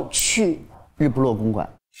没有去日不落公馆，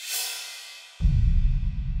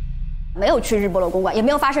没有去日不落公馆，也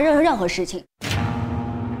没有发生任何事情。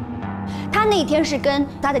他那天是跟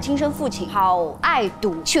他的亲生父亲好爱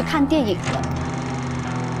赌去看电影的。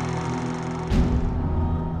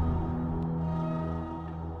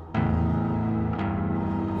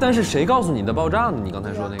但是谁告诉你的爆炸呢？你刚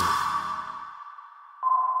才说那个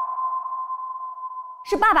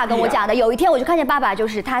是爸爸跟我讲的。有一天我就看见爸爸，就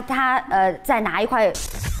是他在拿一块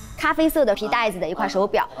咖啡色的皮带子的一块手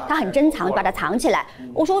表，他很珍藏，把它藏起来。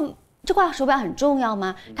我说这块手表很重要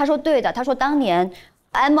吗？他说对的。他说当年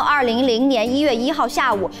M200年1月1号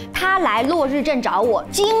下午，他来落日镇找我，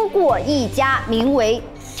经过一家名为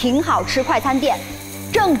挺好吃快餐店。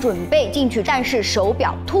正准备进去，但是手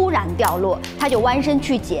表突然掉落，他就弯身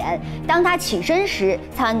去捡。当他起身时，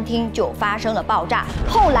餐厅就发生了爆炸。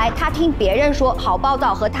后来他听别人说，郝暴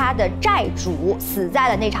躁和他的债主死在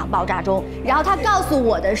了那场爆炸中。然后他告诉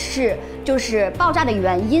我的是，就是爆炸的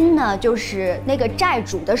原因呢，就是那个债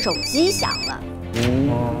主的手机响了。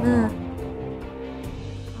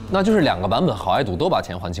那就是2个版本，好爱赌都把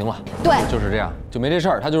钱还清了。对，就是这样，就没这事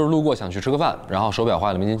儿。他就是路过想去吃个饭，然后手表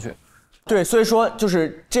坏了没进去。对，所以说就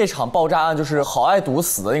是这场爆炸案，就是郝爱赌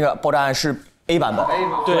死的那个爆炸案是 A 版本。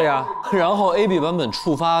对呀，然后 A、B 版本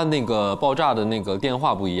触发那个爆炸的那个电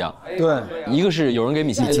话不一样。对，一个是有人给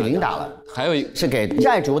米其警铃打了，还有一个是给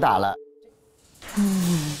债主打了。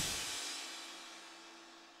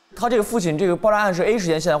他这个父亲这个爆炸案是 A 时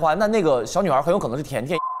间线的话，那个小女孩很有可能是甜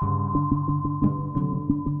甜。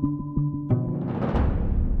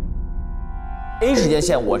A 时间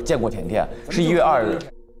线我见过甜甜，是1月2日。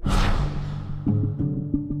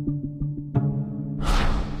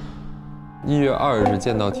1月2日是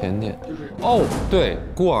见到甜甜。哦，对，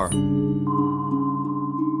孤儿。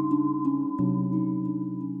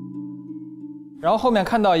然后后面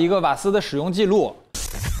看到一个瓦斯的使用记录，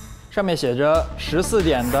上面写着14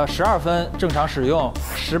点的12分正常使用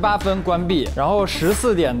，18分关闭，然后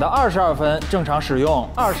14点的22分正常使用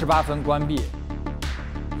，28分关闭，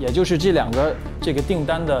也就是这2个这个订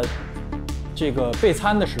单的这个备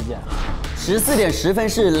餐的时间。14点10分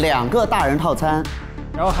是2个大人套餐，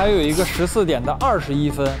然后还有一个14点的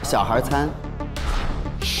21分小孩餐。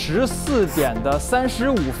14点的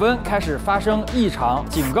35分开始发生异常，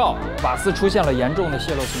警告瓦斯出现了严重的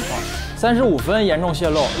泄漏情况。35分严重泄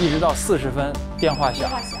漏，一直到40分电话响，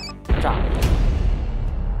炸。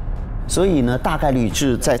所以呢，大概率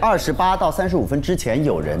是在28到35分之前，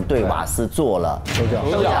有人对瓦斯做了手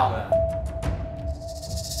脚。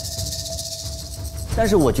但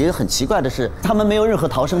是我觉得很奇怪的是，他们没有任何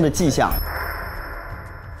逃生的迹象。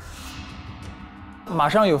马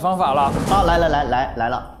上有方法了啊！来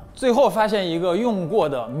了！最后发现一个用过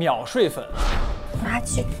的秒睡粉，拿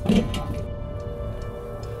去。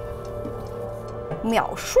秒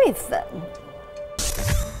睡粉，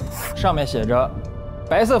上面写着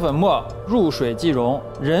白色粉末入水即溶，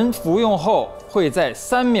人服用后会在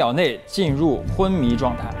3秒内进入昏迷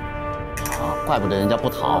状态。啊，怪不得人家不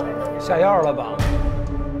逃，下药了吧？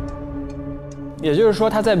也就是说，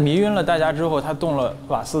他在迷晕了大家之后，他动了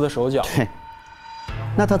瓦斯的手脚。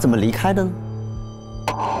那他怎么离开的呢？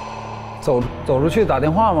走出去打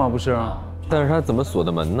电话吗？不是。但是他怎么锁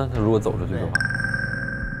的门呢？他如果走出去的话。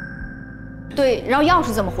对，然后钥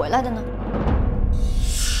匙怎么回来的呢？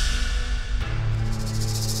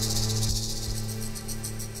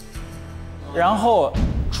然后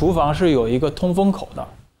厨房是有一个通风口的。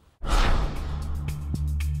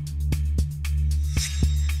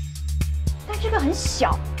但这个很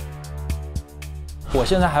小。我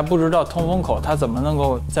现在还不知道通风口他怎么能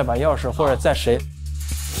够再把钥匙或者在谁，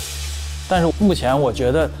但是目前我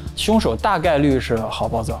觉得凶手大概率是郝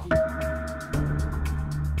暴躁。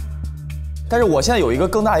但是我现在有一个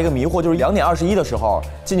更大的一个迷惑，就是2点21的时候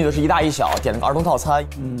进去的是一大一小，点了个儿童套餐，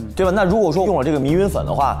对吧？那如果说用了这个迷晕粉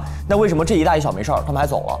的话，那为什么这一大一小没事儿，他们还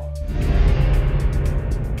走了？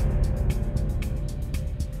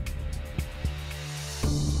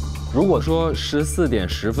如果说14点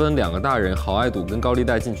10分2个大人郝爱赌跟高利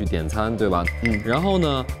贷进去点餐，对吧？然后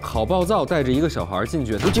呢，郝暴躁带着一个小孩进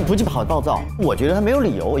去，不进郝暴躁，我觉得他没有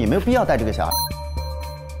理由，也没有必要带这个小孩。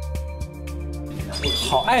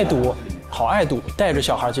郝爱赌带着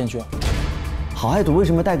小孩进去，郝爱赌为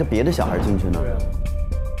什么带个别的小孩进去呢？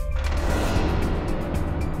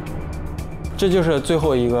这就是最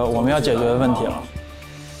后一个我们要解决的问题了。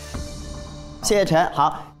谢谢陈。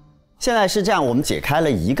好。现在是这样，我们解开了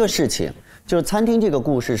一个事情，就是餐厅这个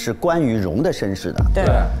故事是关于荣的身世的。对，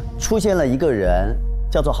出现了一个人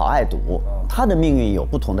叫做好爱赌，他的命运有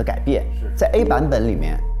不同的改变。在 A 版本里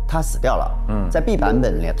面，他死掉了。在 B 版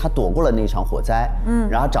本里，他躲过了那场火灾。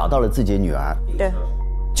然后找到了自己的女儿。对。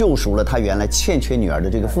救赎了他原来欠缺女儿的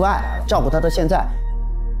这个父爱，照顾他到现在。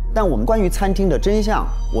但我们关于餐厅的真相，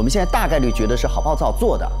我们现在大概率觉得是郝暴躁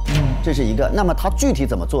做的，这是一个。那么他具体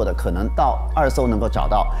怎么做的，可能到2搜能够找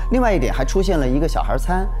到。另外一点，还出现了一个小孩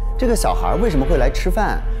餐，这个小孩为什么会来吃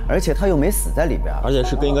饭，而且他又没死在里边，而且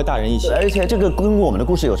是跟一个大人一起，而且这个跟我们的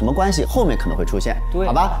故事有什么关系？后面可能会出现，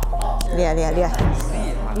好吧？厉害。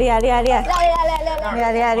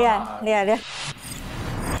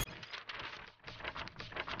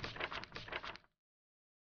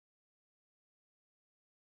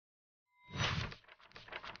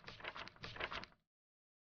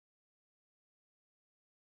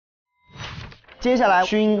接下来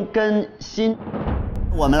勋跟新，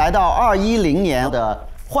我们来到2010年的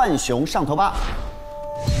浣熊上头吧。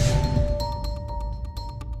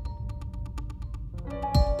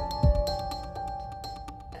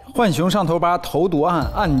浣熊上头吧投毒案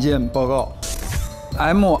案件报告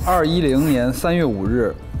 ：M210年3月5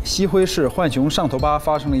日，西辉市浣熊上头吧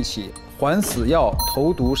发生了一起缓死药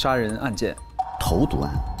投毒杀人案件。投毒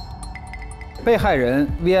案，被害人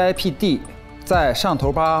VIP D。在上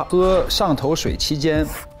头吧喝上头水期间，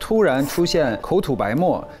突然出现口吐白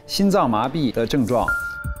沫、心脏麻痹的症状，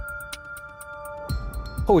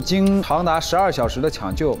后经长达12小时的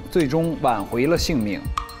抢救，最终挽回了性命。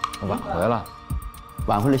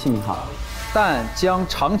挽回了性命好，但将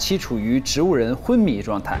长期处于植物人昏迷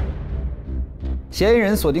状态。嫌疑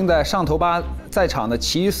人锁定在上头吧在场的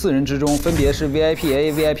其余4人之中，分别是 VIP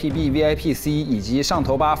A、VIP B、VIP C 以及上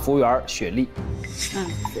头吧服务员雪莉。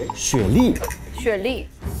雪莉。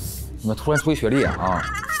怎么突然出雪莉啊？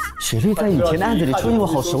雪莉在以前的案子里出现过，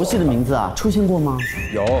好熟悉的名字啊！出现过吗？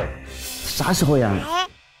有。啥时候呀？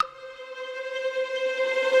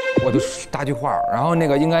我就搭句话，然后那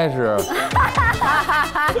个应该是，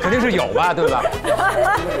肯定是有吧，对吧？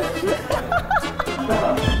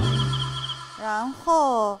然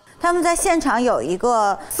后他们在现场有一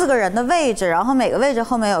个4个人的位置，然后每个位置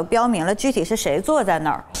后面有标明了具体是谁坐在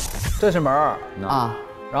那儿。这是门啊，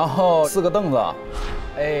然后4个凳子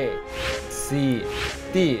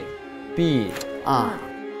A、C、D、B 啊，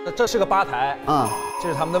这是个吧台啊，这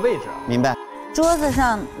是他们的位置。明白。桌子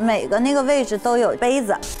上每个那个位置都有杯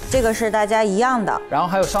子，这个是大家一样的。然后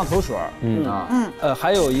还有上头水，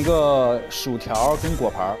还有一个薯条跟果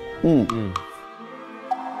盘，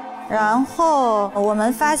然后我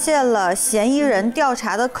们发现了嫌疑人调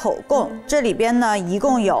查的口供，这里边呢一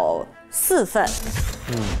共有4份。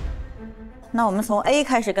那我们从 A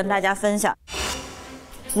开始跟大家分享。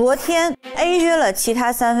昨天 A 约了其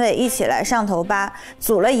他3位一起来上头吧，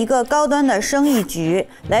组了一个高端的生意局，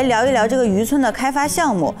来聊一聊这个渔村的开发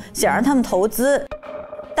项目，想让他们投资。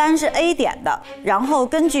单是 A 点的，然后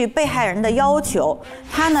根据被害人的要求，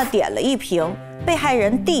他呢点了一瓶被害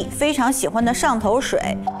人 D 非常喜欢的上头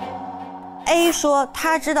水。A 说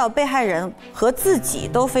他知道被害人和自己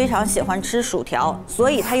都非常喜欢吃薯条，所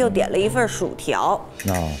以他又点了一份薯条。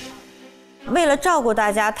为了照顾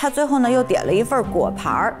大家，他最后呢又点了一份果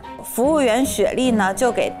盘。服务员雪莉呢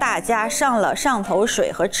就给大家上了上头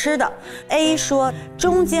水和吃的。A 说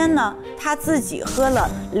中间呢他自己喝了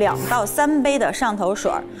2到3杯的上头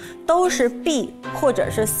水，都是 B 或者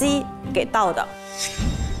是 C 给倒的。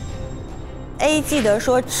A 记得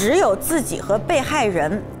说只有自己和被害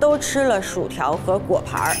人都吃了薯条和果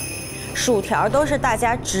盘，薯条都是大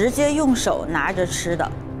家直接用手拿着吃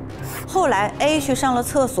的。后来 A 去上了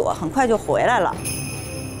厕所，很快就回来了。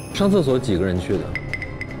上厕所几个人去的？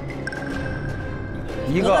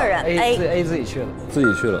一个人 A 自己去的。自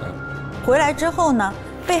己去了。回来之后呢，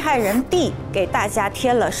被害人 D 给大家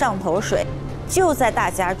添了上头水。就在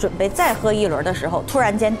大家准备再喝一轮的时候，突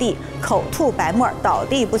然间 D 口吐白沫，倒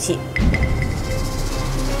地不起。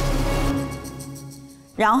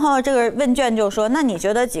然后这个问卷就说，那你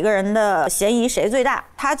觉得几个人的嫌疑谁最大？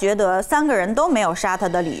他觉得3个人都没有杀他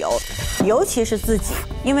的理由，尤其是自己，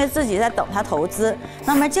因为自己在等他投资。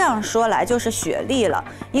那么这样说来就是雪莉了，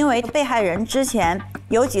因为被害人之前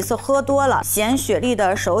有几次喝多了，嫌雪莉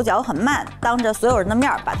的手脚很慢，当着所有人的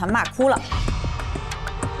面把他骂哭了。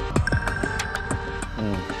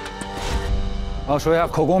然后说一下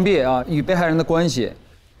口供 B 啊，与被害人的关系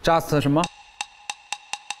 ，just 什么？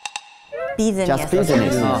 Just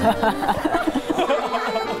business 啊。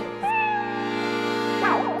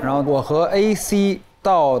然后我和 AC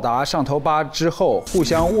到达上头吧之后，互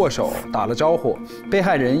相握手打了招呼。被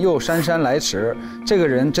害人又姗姗来迟，这个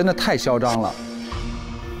人真的太嚣张了。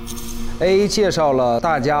A 介绍了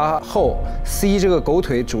大家后 ，C 这个狗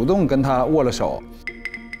腿主动跟他握了手。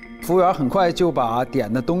服务员很快就把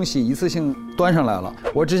点的东西一次性端上来了，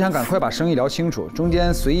我只想赶快把生意聊清楚，中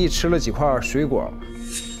间随意吃了几块水果。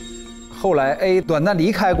后来 A 短暂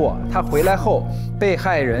离开过，他回来后，被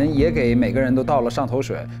害人也给每个人都倒了上头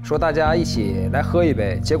水，说大家一起来喝一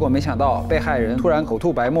杯。结果没想到被害人突然口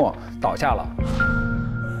吐白沫倒下了，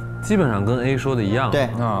基本上跟 A 说的一样。对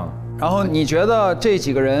啊。然后你觉得这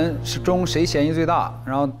几个人中谁嫌疑最大？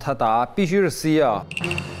然后他答必须是 C 啊。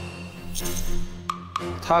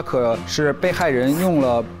他可是被害人用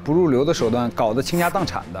了不入流的手段搞得倾家荡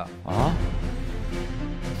产的啊！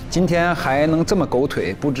今天还能这么狗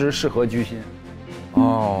腿，不知是何居心。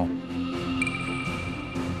哦，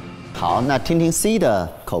好，那听听 C 的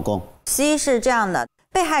口供。C 是这样的，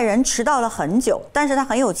被害人迟到了很久，但是他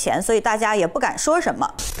很有钱，所以大家也不敢说什么。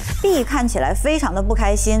B 看起来非常的不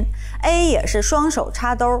开心 ，A 也是双手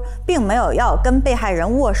插兜，并没有要跟被害人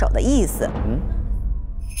握手的意思。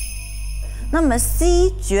那么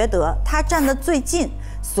C 觉得他站得最近，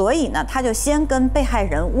所以呢，他就先跟被害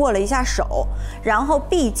人握了一下手，然后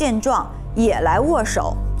B 见状也来握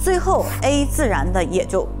手，最后 A 自然的也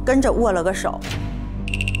就跟着握了个手。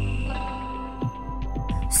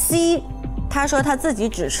C 他说他自己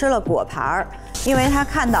只吃了果盘，因为他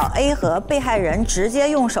看到 A 和被害人直接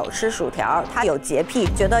用手吃薯条，他有洁癖，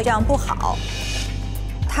觉得这样不好。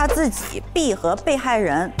他自己 B 和被害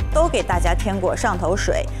人都给大家添过上头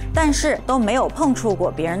水，但是都没有碰触过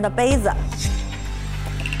别人的杯子。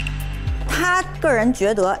他个人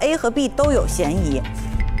觉得 A 和 B 都有嫌疑。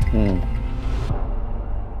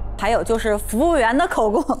还有就是服务员的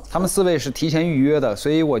口供，他们4位是提前预约的，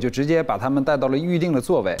所以我就直接把他们带到了预定的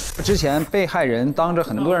座位。之前被害人当着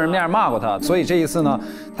很多人面骂过他，所以这一次呢，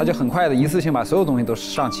他就很快的一次性把所有东西都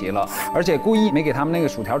上齐了，而且故意没给他们那个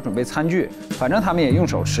薯条准备餐具，反正他们也用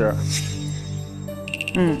手吃。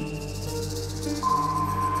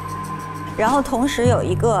然后同时有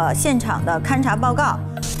一个现场的勘查报告，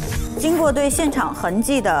经过对现场痕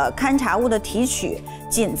迹的勘查物的提取，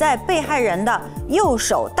仅在被害人的右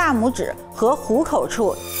手大拇指和虎口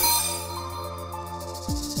处，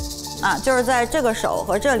就是在这个手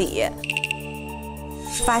和这里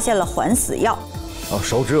发现了缓死药。哦，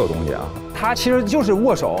手指有东西啊！他其实就是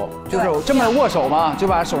握手，就是这么握手嘛，就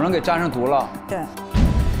把手上给沾上毒了。对。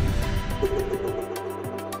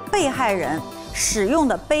被害人使用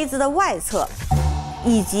的杯子的外侧，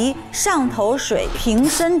以及上头水瓶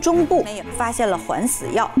身中部发现了缓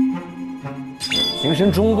死药。瓶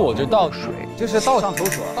身中部就倒水，就是倒上头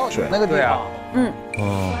水，倒水那个地方。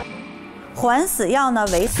缓死药呢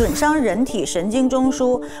为损伤人体神经中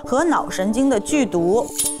枢和脑神经的剧毒，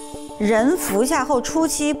人服下后初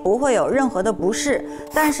期不会有任何的不适，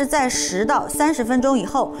但是在10到30分钟以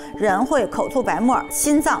后，人会口吐白沫、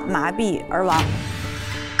心脏麻痹而亡。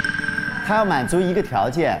他要满足一个条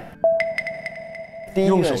件，第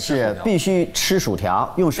一个是必须吃薯条，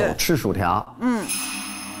用手吃薯条。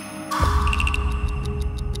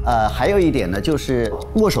还有一点呢，就是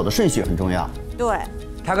握手的顺序很重要。对，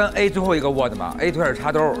他跟 A 最后一个握的嘛 ，A 推着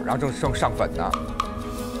插兜，然后正上粉呢。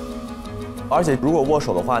而且如果握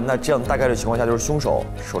手的话，那这样大概率情况下就是凶手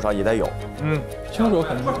手上也得有。凶手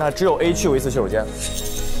可能那只有 A 去过一次洗手间。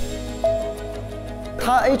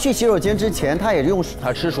他 A 去洗手间之前，他也用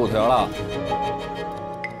他吃薯条了。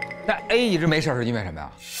但 A 一直没事是因为什么呀？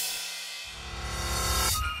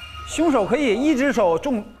凶手可以一只手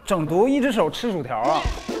整毒，一只手吃薯条啊，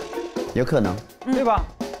有可能，对吧？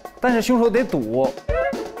但是凶手得赌，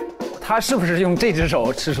他是不是用这只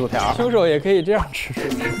手吃薯条？凶手也可以这样吃薯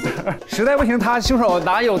条。实在不行，凶手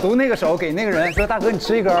拿有毒那个手给那个人说：“大哥，你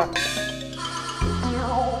吃一根。”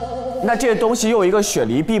那这东西又有一个雪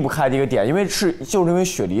梨避不开的一个点，就是因为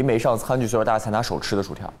雪梨没上餐具，所以大家才拿手吃的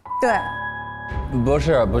薯条。对。不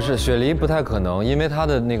是，雪梨不太可能，因为它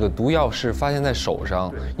的那个毒药是发现在手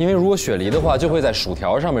上，因为如果雪梨的话，就会在薯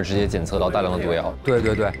条上面直接检测到大量的毒药。对，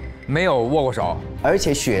没有握过手。而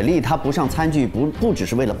且雪莉她不上餐具，不只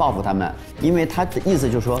是为了报复他们，因为她的意思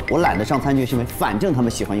就是说我懒得上餐具，是因为反正他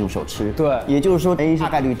们喜欢用手吃。对，也就是说 A 大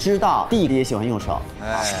概率知道 D 也喜欢用手。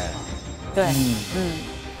对，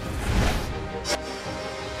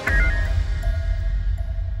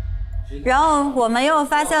然后我们又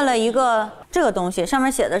发现了一个这个东西，上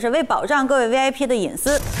面写的是为保障各位 VIP 的隐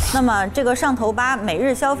私，那么这个上头8每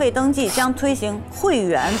日消费登记将推行会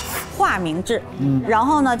员化名制。然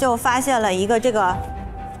后呢就发现了一个这个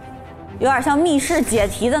有点像密室解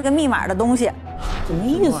题的个密码的东西。什么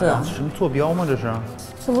意思啊？什么坐标吗？这是？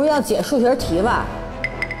是不是要解数学题吧？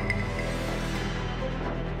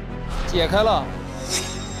解开了。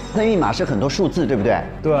那密码是很多数字，对不对？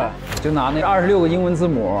对，就拿那26个英文字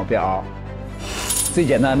母表，最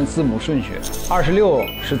简单的字母顺序，26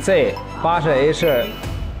是 Z，8是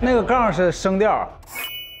那个杠是声调。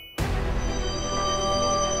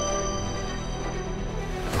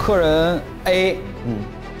客人 A，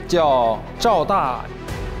 叫赵大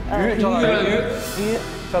鱼，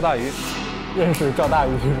赵大鱼，认识赵大鱼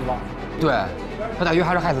是吧？对，赵大鱼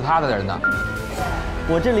还是害死他的人呢。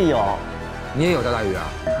我这里有，你也有赵大鱼啊？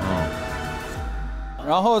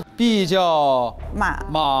然后 B 叫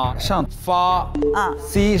马上发啊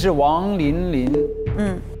 ，C 是王琳琳，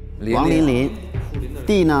王琳琳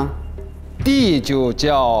 ，D 呢 ？D 就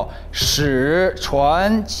叫史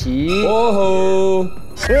传奇。哦吼，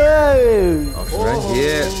史传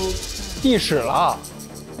奇，D 死了，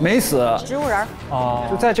没死，植物人。哦，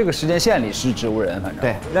就在这个时间线里是植物人，反正。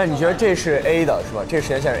对，那你觉得这是 A 的是吧？这个时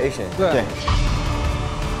间线是 A 时间线。对。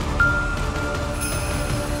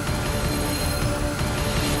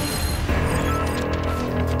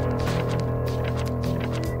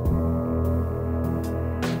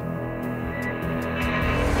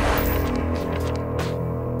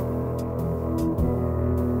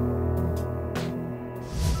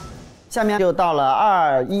下面就到了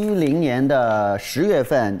2010年的10月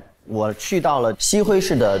份，我去到了西辉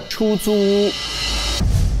市的出租屋。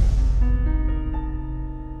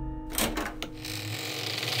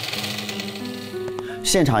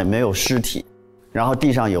现场也没有尸体，然后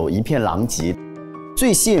地上有一片狼藉。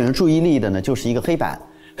最吸引人注意力的呢，就是一个黑板，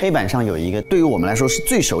黑板上有一个对于我们来说是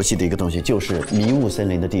最熟悉的一个东西，就是迷雾森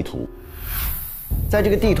林的地图。在这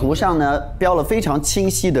个地图上呢，标了非常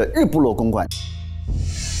清晰的日不落公馆。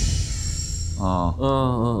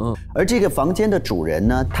而这个房间的主人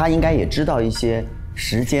呢，他应该也知道一些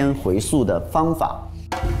时间回溯的方法，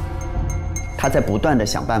他在不断的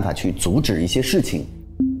想办法去阻止一些事情，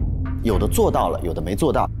有的做到了，有的没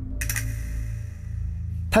做到。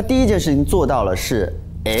他第一件事情做到了是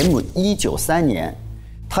M193年，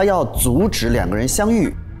他要阻止2个人相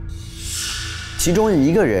遇，其中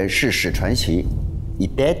一个人是史传奇，你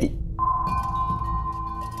daddy，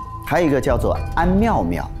 还有一个叫做安妙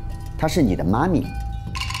妙。她是你的妈咪。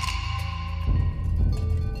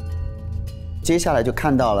接下来就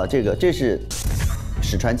看到了这是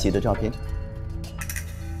史传奇的照片。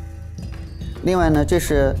另外呢，这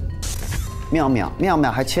是妙妙，妙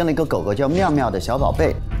妙还牵了一个狗狗叫妙妙的小宝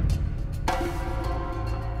贝。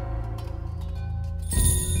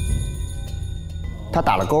他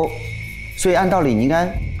打了勾，所以按道理你应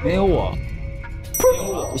该没有我，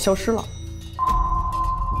消失了。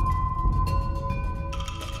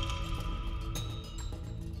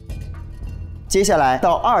接下来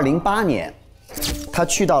到2008年，他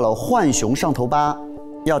去到了浣熊上头吧，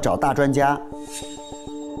要找大专家，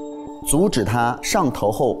阻止他上头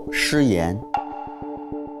后失言。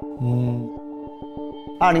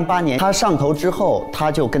2008年他上头之后，他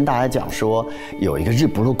就跟大家讲说，有一个日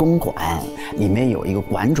不落公馆，里面有一个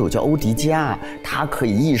馆主叫欧迪加，他可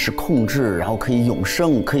以意识控制，然后可以永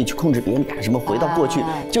生，可以去控制别人干什么，回到过去。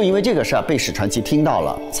就因为这个事儿被史传奇听到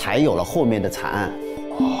了，才有了后面的惨案。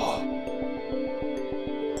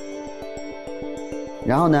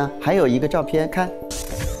然后呢，还有一个照片，看，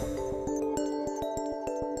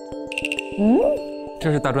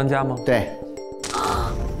这是大专家吗？对，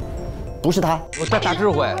不是他，大智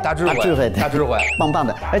慧，大智慧，棒棒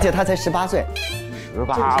的，而且他才18岁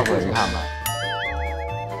，18岁，你看看，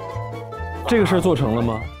这个事儿做成了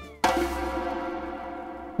吗？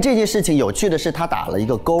这件事情有趣的是，他打了一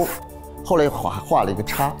个勾，后来画了一个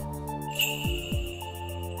叉。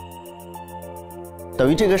等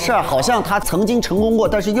于这个事儿好像他曾经成功过，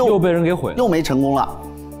但是又被人给毁了，又没成功了。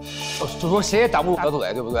就说谁也挡不住大的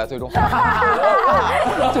嘴，对不对？最终，你挡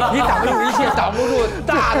不住一切，挡不住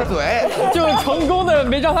大的嘴。就是成功的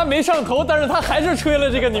让他没上头，但是他还是吹了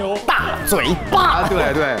这个牛。大嘴巴，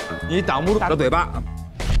对，你挡不住大的嘴巴。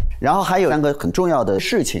然后还有3个很重要的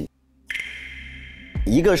事情，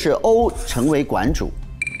一个是欧成为馆主，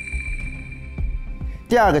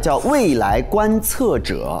第2个叫未来观测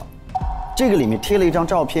者。这个里面贴了一张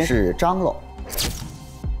照片，是张罗。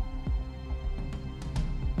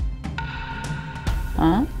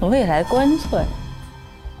未来观测，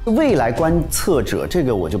未来观测者，这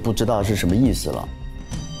个我就不知道是什么意思了。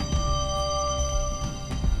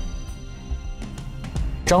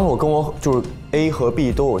张罗跟我就是 A 和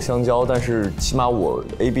B 都有相交，但是起码我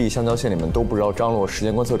A、B 相交线里面都不知道张罗时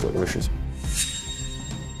间观测者这个事情。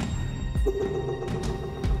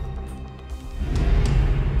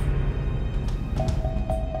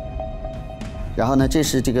然后呢，这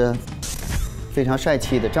是这个非常帅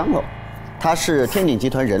气的张罗，他是天鼎集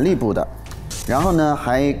团人力部的，然后呢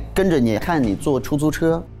还跟着你看你坐出租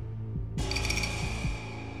车，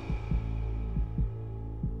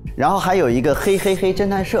然后还有一个嘿嘿嘿侦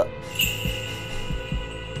探社，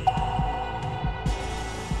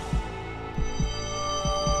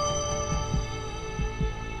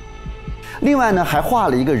另外呢，还画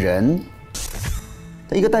了一个人，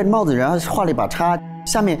一个戴着帽子人，然后画了一把叉，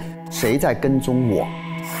下面谁在跟踪我？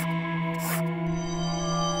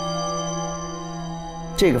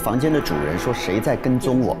这个房间的主人说谁在跟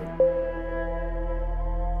踪我？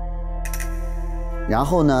然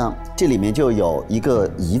后呢，这里面就有一个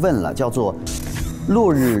疑问了，叫做“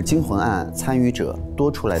落日惊魂案”参与者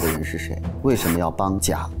多出来的人是谁？为什么要帮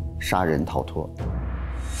甲杀人逃脱？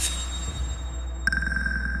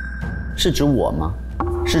是指我吗？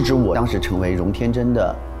是指我当时成为荣天真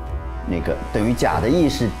的那个，等于甲的意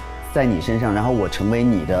识在你身上，然后我成为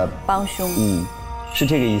你的帮凶？是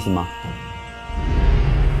这个意思吗？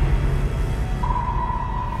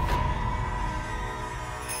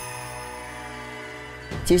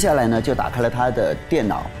接下来呢，就打开了他的电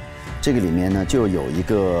脑，这个里面呢就有一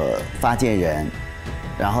个发件人，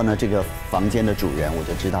然后呢，这个房间的主人我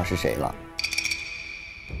就知道是谁了。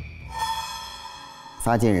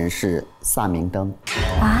发件人是萨明灯，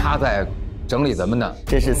他在整理什么呢？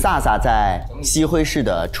这是萨萨在西辉市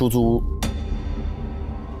的出租屋，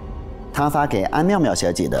他发给安妙妙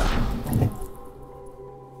小姐的。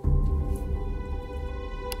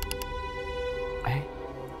哎，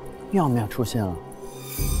妙妙出现了。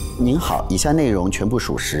您好，以下内容全部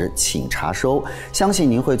属实，请查收。相信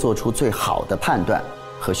您会做出最好的判断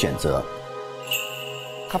和选择。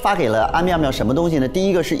他发给了安妙妙什么东西呢？第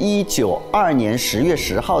一个是192年10月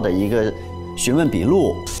10号的一个询问笔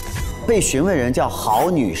录，被询问人叫郝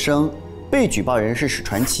女生，被举报人是史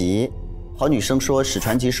传奇。郝女生说史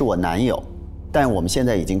传奇是我男友，但我们现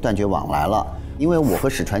在已经断绝往来了。因为我和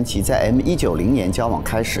史传奇在M190年交往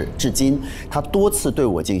开始至今，他多次对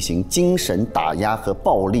我进行精神打压和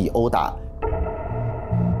暴力殴打，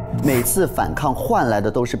每次反抗换来的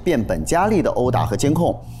都是变本加厉的殴打和监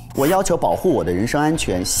控。我要求保护我的人身安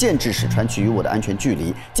全，限制史传奇与我的安全距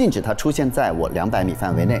离，禁止他出现在我200米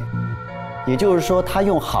范围内。也就是说，他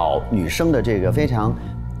用好女生的这个非常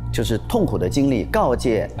就是痛苦的经历告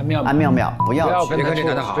诫安妙妙不要跟他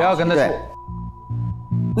处，不要跟他处。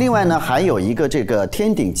另外呢，还有一个这个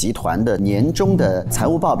天鼎集团的年终的财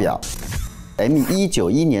务报表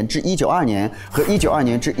 ，M191年至192年和192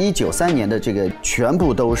年至193年的这个全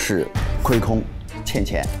部都是亏空欠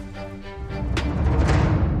钱。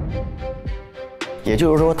也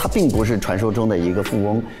就是说，他并不是传说中的一个富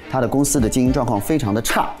翁，他的公司的经营状况非常的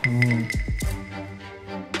差。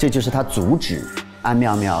这就是他阻止安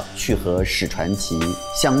妙妙去和史传奇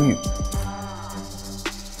相遇。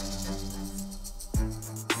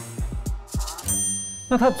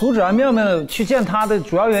那他阻止安妙妙去见他的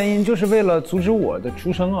主要原因，就是为了阻止我的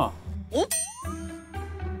出生啊。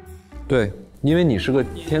对，因为你是个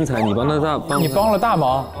天才，你帮你帮了大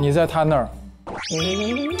忙，你在他那儿。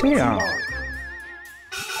这样。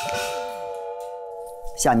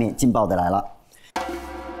下面劲爆的来了，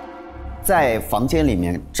在房间里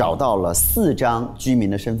面找到了4张居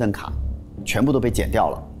民的身份卡，全部都被剪掉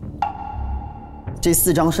了。这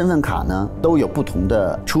4张身份卡呢，都有不同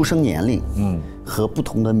的出生年龄，和不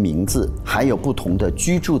同的名字，还有不同的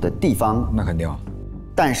居住的地方。那肯定，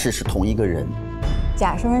但是是同一个人。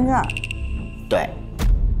假身份证。对。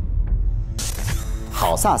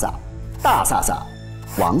好飒飒，大飒飒，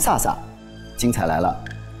王飒飒，精彩来了！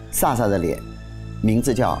飒飒的脸，名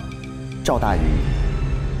字叫赵大鱼。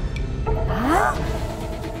啊？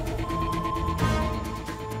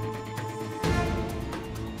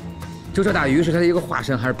就赵大鱼是他的一个化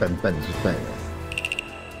身，还是本人？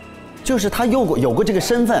就是他有过这个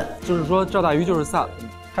身份，就是说赵大鱼就是萨，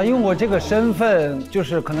他用过这个身份，就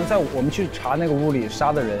是可能在我们去查那个屋里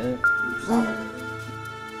杀的人。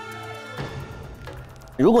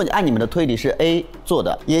如果你按你们的推理是 A 做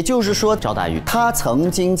的，也就是说赵大鱼他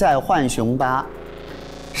曾经在浣熊吧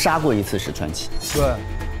杀过一次史传奇。对。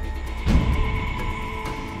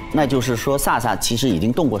那就是说飒飒其实已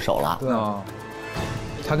经动过手了。对啊。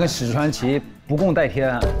他跟史传奇不共戴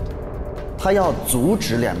天。他要阻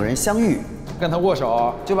止2个人相遇，跟他握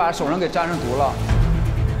手，就把手上给沾上毒了。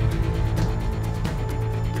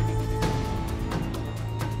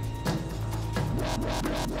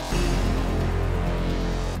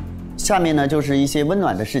下面呢就是一些温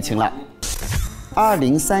暖的事情了。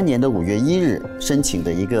2003年的5月1日申请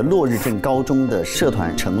的一个落日镇高中的社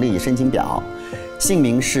团成立申请表，姓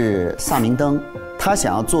名是萨明灯，他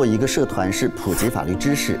想要做一个社团，是普及法律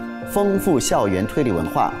知识，丰富校园推理文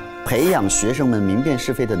化，培养学生们明辨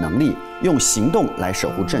是非的能力，用行动来守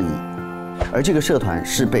护正义。而这个社团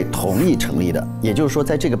是被同意成立的，也就是说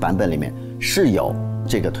在这个版本里面是有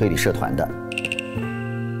这个推理社团的。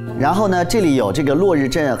然后呢，这里有这个落日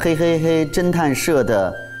镇嘿嘿嘿侦探社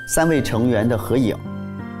的3位成员的合影，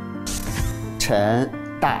陈、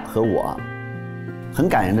大和我。很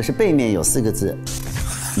感人的是背面有4个字：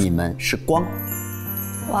你们是光。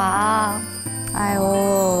哇，哎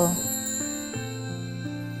呦，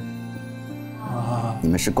你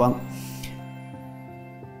们是光。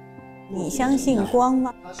你相信光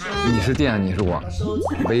吗？你是电，你是我，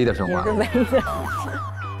唯一的神话。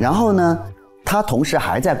然后呢，他同时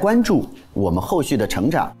还在关注我们后续的成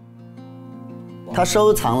长。他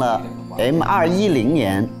收藏了 M210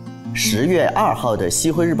年10月2号的《西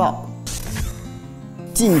辉日报》。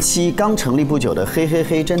近期刚成立不久的嘿嘿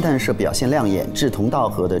嘿侦探社表现亮眼，志同道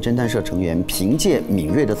合的侦探社成员凭借敏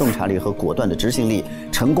锐的洞察力和果断的执行力，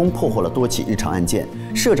成功破获了多起日常案件。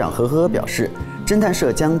社长何呵表示，侦探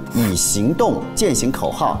社将以行动践行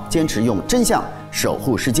口号，坚持用真相守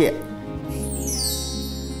护世界。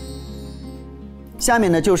下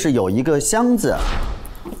面呢，就是有一个箱子，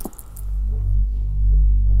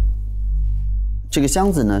这个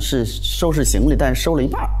箱子呢是收拾行李，但是收了一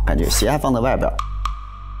半，感觉鞋还放在外边。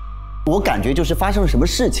我感觉就是发生了什么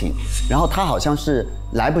事情，然后他好像是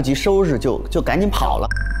来不及收拾就赶紧跑了。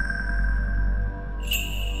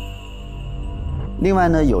另外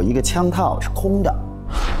呢，有一个枪套是空的，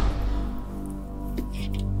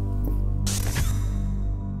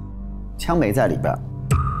枪没在里边。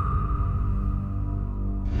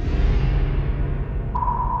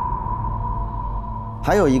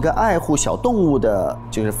还有一个爱护小动物的，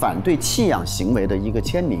就是反对弃养行为的一个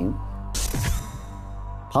签名。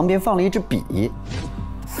旁边放了一支笔，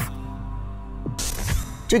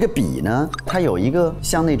这个笔呢，它有一个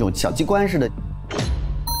像那种小机关似的。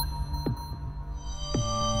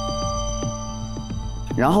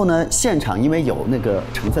然后呢，现场因为有那个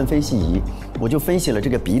成分分析仪，我就分析了这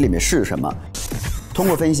个笔里面是什么。通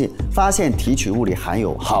过分析，发现提取物里含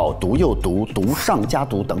有好毒又毒、毒上加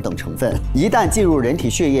毒等等成分，一旦进入人体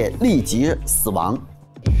血液，立即死亡。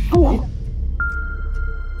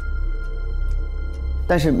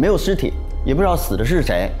但是没有尸体，也不知道死的是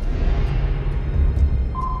谁，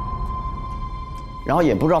然后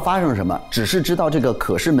也不知道发生了什么，只是知道这个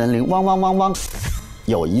可视门铃汪汪汪汪。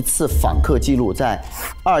有一次访客记录在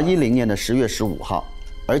210年的10月15号，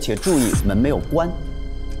而且注意门没有关。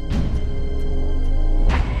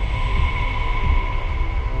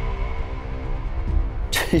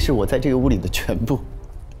这是我在这个屋里的全部，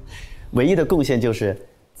唯一的贡献就是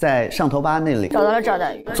在上头吧那里找到了，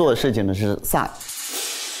做的事情呢是萨。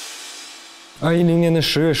2010年的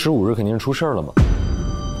10月15日肯定是出事儿了嘛？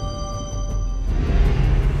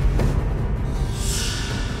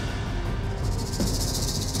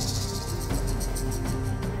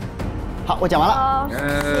好，我讲完了。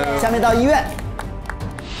下面到医院。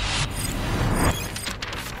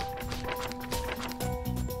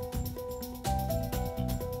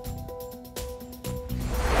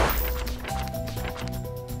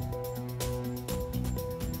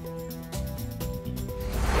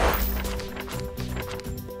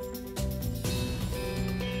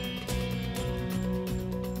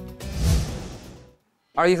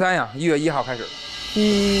213呀，1月1号开始。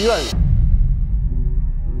医院。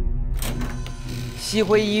西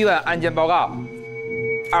辉医院案件报告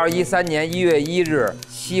：2013年1月1日，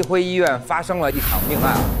西辉医院发生了一场命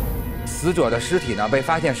案，死者的尸体呢被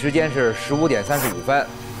发现时间是15点35分。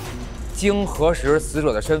经核实，死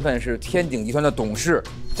者的身份是天鼎集团的董事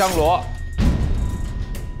张罗。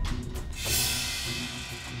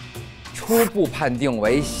初步判定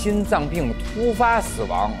为心脏病突发死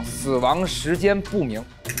亡，死亡时间不明。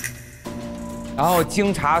然后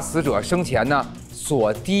经查，死者生前呢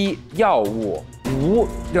所滴药物无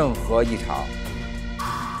任何异常。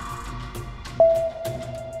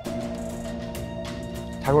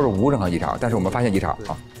他说是无任何异常，但是我们发现异常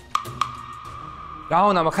啊。然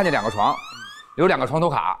后呢，我们看见2个床，有2个床头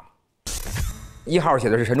卡。1号写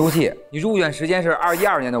的是沉住气，你入院时间是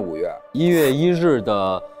2012年的5月。1月1日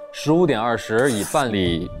的15点20已办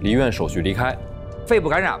理离院手续离开。肺部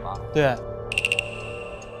感染吗？对。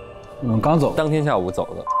刚走，当天下午走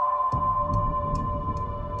的。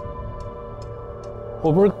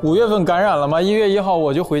我不是5月份感染了吗？1月1号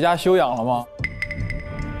我就回家休养了吗？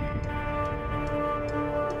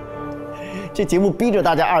这节目逼着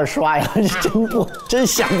大家2刷呀，真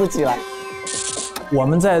想不起来。我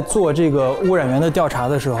们在做这个污染源的调查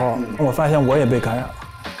的时候，我发现我也被感染了。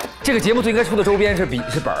这个节目最应该出的周边是笔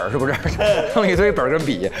是本儿，是不是？弄一堆本儿跟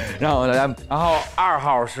笔，然后2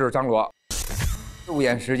号是张罗。入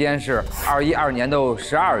院时间是2012年的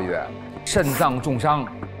12月，肾脏重伤，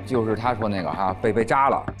就是他说那个哈被扎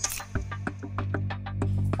了。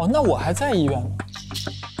哦，那我还在医院呢。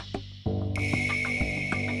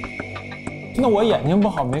那我眼睛不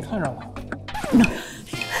好没看上他。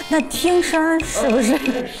那听声是不是？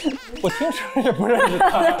我听声也不认识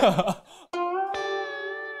他。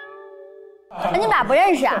俩不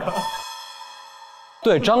认识啊？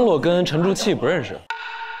对，张罗跟陈竹气不认识。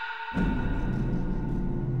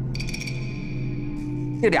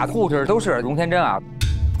这俩故事都是龙天真啊。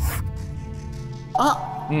啊，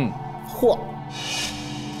嚯！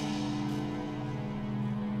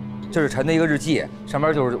这是陈的一个日记，上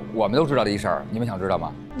面就是我们都知道的一事儿，你们想知道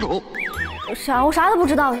吗？啥？我啥都不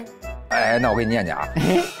知道。哎，那我给你念念啊。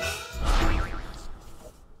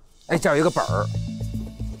哎，这儿有一个本儿。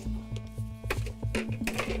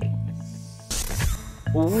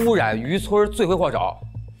污染渔村罪魁祸首，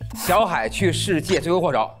小海去世界罪魁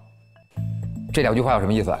祸首。这2句话有什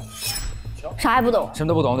么意思？啥也不懂，什么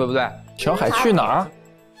都不懂，对不对？小海去哪儿？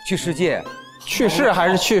去世界，去世还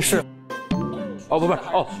是去世？哦，不是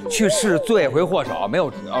哦，去世罪魁祸首没有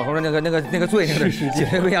哦，我说那个罪那个世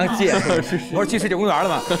界未央界，不是去世界公园了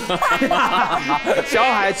吗？小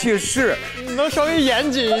海去世，你能稍微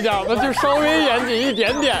严谨一点吗？就稍微严谨一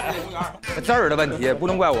点点。字儿的问题不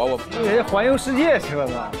能怪我，人家环游世界去了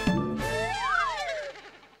呢。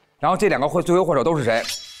然后这2个罪魁祸首都是谁？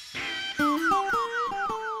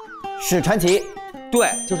史传奇。对，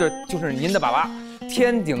就是您的爸爸，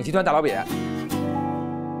天鼎集团大老瘪。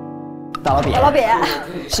大老瘪，大老瘪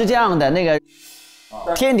是这样的，那个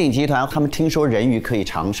天鼎集团他们听说人鱼可以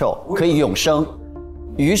长寿，可以永生，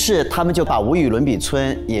于是他们就把无与伦比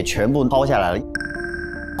村也全部抛下来了。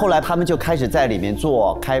后来他们就开始在里面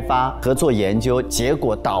做开发和做研究，结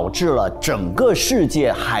果导致了整个世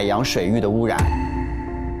界海洋水域的污染，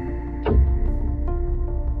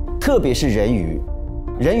特别是人鱼。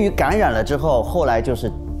人鱼感染了之后，后来就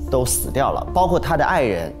是都死掉了，包括他的爱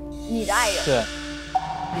人。你的爱人？对。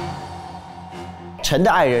陈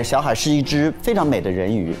的爱人小海是一只非常美的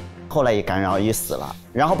人鱼，后来也感染也死了。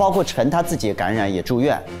然后包括陈他自己也感染也住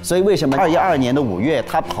院，所以为什么2012年的5月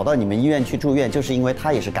他跑到你们医院去住院，就是因为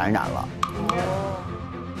他也是感染了。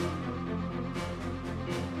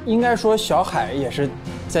应该说小海也是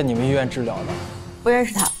在你们医院治疗的。不认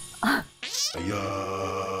识他。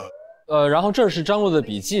然后这是张罗的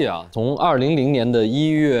笔记啊，从2000年的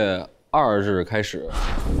1月2日开始。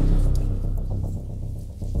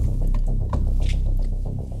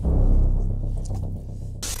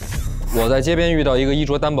我在街边遇到一个衣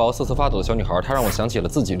着单薄、瑟瑟发抖的小女孩，她让我想起了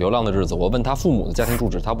自己流浪的日子。我问她父母的家庭住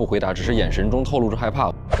址，她不回答，只是眼神中透露着害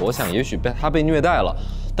怕。我想也许她被虐待了，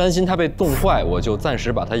担心她被冻坏，我就暂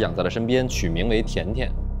时把她养在了身边，取名为甜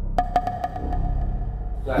甜。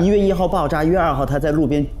1月1号爆炸，1月2号他在路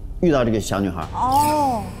边遇到这个小女孩。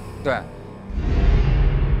哦，对。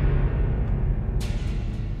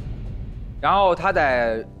然后他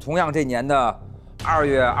在同样这年的2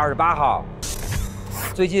月28号。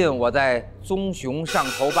最近我在棕熊上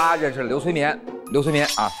头吧认识了刘催眠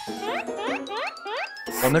啊，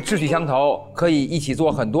我们志趣相投，可以一起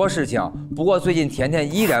做很多事情。不过最近甜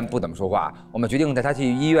甜依然不怎么说话，我们决定带她去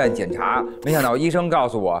医院检查。没想到医生告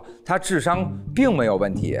诉我，她智商并没有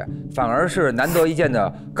问题，反而是难得一见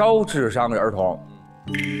的高智商的儿童。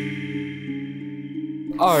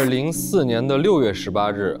2004年的6月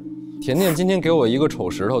18日，甜甜今天给我一个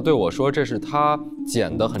丑石头，对我说这是她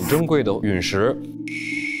捡的很珍贵的陨石。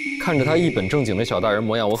看着他一本正经的小大人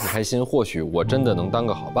模样，我很开心。或许我真的能当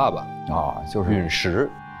个好爸爸啊！就是陨石。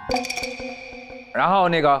然后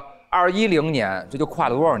那个2010年，这就跨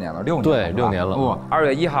了多少年了？6年。对，6年了。不，2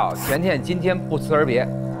月1号，甜甜今天不辞而别，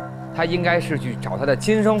她应该是去找她的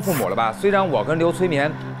亲生父母了吧？虽然我跟刘催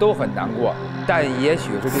眠都很难过，但也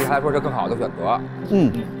许这对她来说是更好的选择。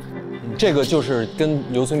这个就是跟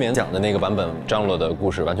刘催眠讲的那个版本张罗的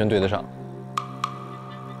故事完全对得上。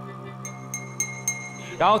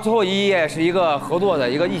然后最后一页是一个合作的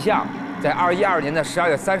一个意向，在2012年的12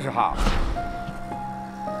月30号，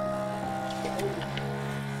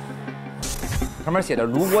上面写着：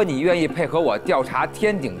如果你愿意配合我调查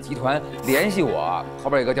天鼎集团，联系我。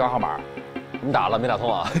后边有一个电话号码，你打了没打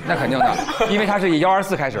通啊？那肯定的，因为它是以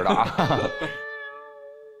124开始的啊。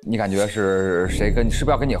你感觉是谁跟？是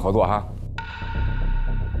不是要跟你合作哈？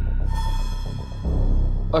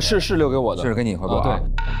是留给我的，是跟你合作啊。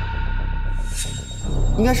对。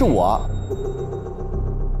应该是我，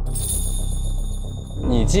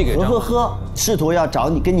你寄给呵呵，试图要找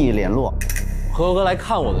你跟你联络。呵呵来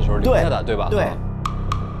看我的时候留下的，对吧？对。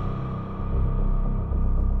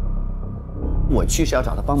我去是要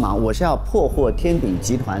找他帮忙，我是要破获天鼎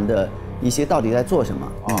集团的一些到底在做什么。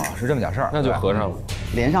是这么点事儿，那就合上了，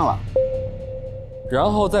连上了。然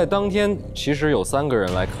后在当天，其实有3个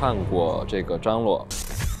人来看过这个张罗。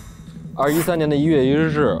2013年的1月1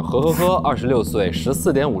日，呵26岁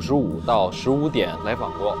，14点55到15点来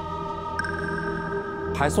访过，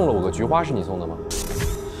还送了我个菊花，是你送的吗？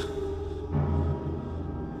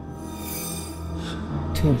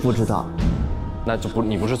这不知道。那就不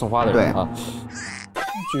你不是送花的人啊。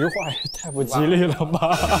菊花也太不吉利了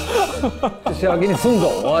吧？这是要给你送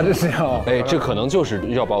走啊！这是要，哎，这可能就是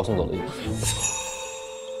要把我送走的意思。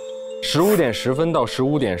15点10分到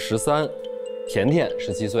15点13，甜甜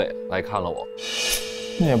17岁来看了我。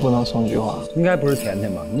那也不能送菊花，应该不是甜甜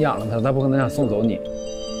吧？你养了它，它不可能想送走你。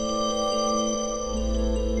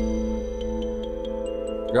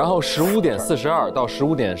然后15点42到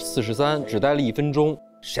15点43，只待了1分钟。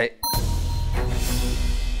谁？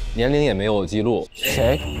年龄也没有记录。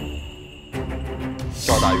谁？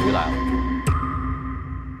赵大鱼来了。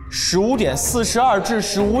15点42至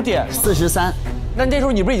15点43。那这时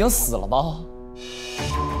候你不是已经死了吗？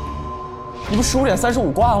你不15点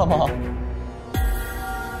35挂了吗？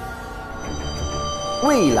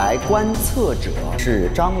未来观测者是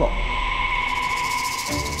张龙。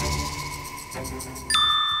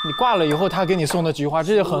你挂了以后，他给你送的菊花，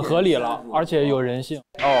这就很合理了，而且有人性。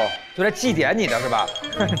哦，就来祭奠你的是吧？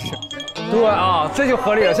对啊，这就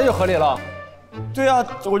合理了，这就合理了。对啊，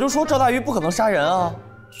我就说赵大鱼不可能杀人啊。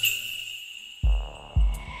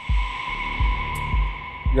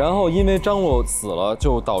然后因为张罗死了，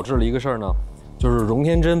就导致了一个事儿呢，就是荣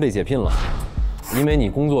天真被解聘了，因为你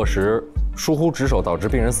工作时疏忽职守导致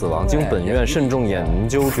病人死亡，经本院慎重研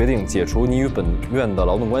究决定解除你与本院的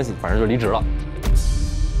劳动关系，反正就离职了。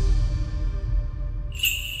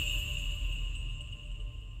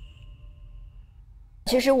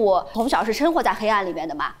其实我从小是生活在黑暗里面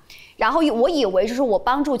的嘛，然后我以为就是我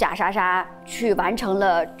帮助贾莎莎去完成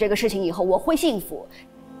了这个事情以后，我会幸福，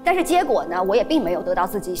但是结果呢，我也并没有得到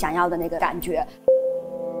自己想要的那个感觉。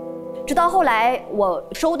直到后来，我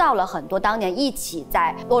收到了很多当年一起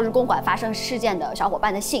在落日公馆发生事件的小伙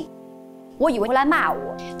伴的信，我以为会来骂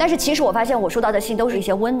我，但是其实我发现我收到的信都是一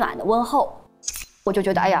些温暖的问候，我就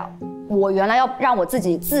觉得哎呀，我原来要让我自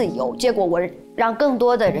己自由，结果我让更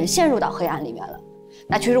多的人陷入到黑暗里面了。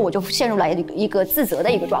那其实我就陷入了一个自责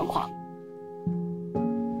的一个状况。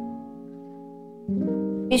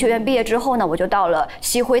医学院毕业之后呢，我就到了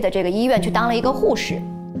西辉的这个医院去当了一个护士。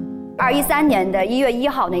2013年的1月1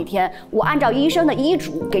号那天，我按照医生的医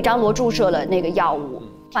嘱给张罗注射了那个药物。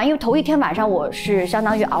因为头一天晚上我是相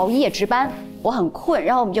当于熬夜值班，我很困，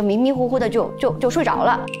然后我们就迷迷糊糊的就睡着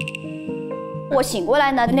了。我醒过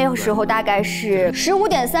来呢，那个时候大概是15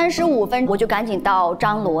点35分，我就赶紧到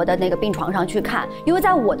张罗的那个病床上去看，因为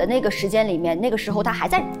在我的那个时间里面，那个时候他还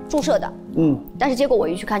在注射的，但是结果我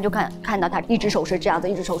一去看就看到他一只手是这样子，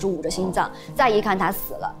一只手是捂着心脏，再一看他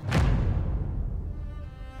死了。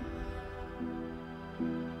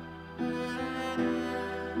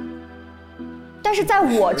但是在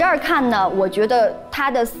我这儿看呢，我觉得他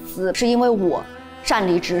的死是因为我擅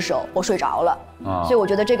离职守，我睡着了。所以我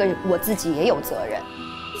觉得这个我自己也有责任，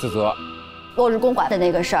自责。落日公馆的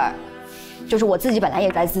那个事儿，就是我自己本来也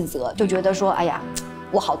在自责，就觉得说，哎呀，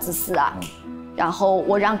我好自私啊，然后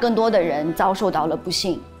我让更多的人遭受到了不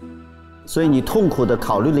幸。所以你痛苦地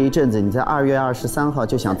考虑了一阵子，你在2月23号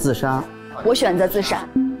就想自杀。我选择自杀。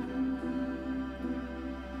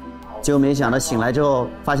结果没想到醒来之后，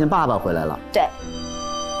发现爸爸回来了。对，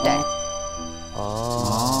对。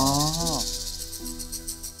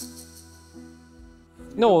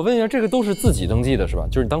那我问一下，这个都是自己登记的是吧？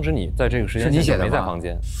就是当时你在这个时间线没在房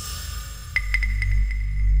间。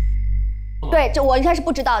对，这我应该是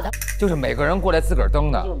不知道的。就是每个人过来自个儿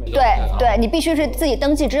登的。对，你必须是自己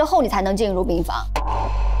登记之后，你才能进入病房。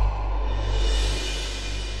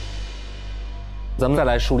咱们再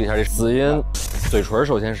来梳理一下这死因，嘴唇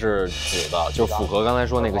首先是紫的，就符合刚才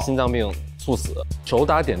说那个心脏病猝死。手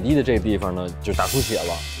打点滴的这个地方呢，就打出血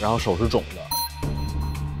了，然后手是肿的。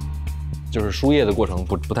就是输液的过程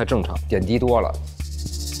不太正常，点滴多了。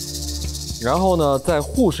然后呢，在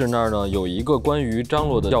护士那儿呢有一个关于张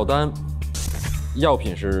罗的药单，药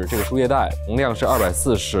品是这个输液袋，容量是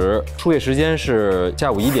240，输液时间是下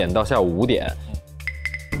午1点到下午5点。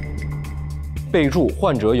备注：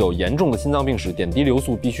患者有严重的心脏病史，点滴流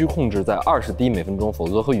速必须控制在20滴每分钟，否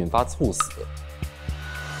则会引发猝死。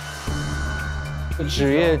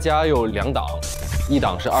止液夹有2档，一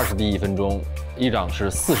档是20滴1分钟。一档是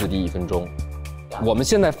40滴1分钟，我们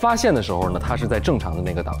现在发现的时候呢，它是在正常的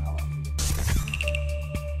那个档上了，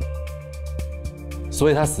所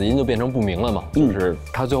以它死因就变成不明了嘛，就是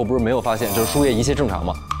他最后不是没有发现，就是输液一切正常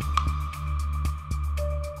嘛。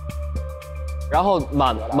然后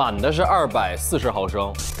满的是240毫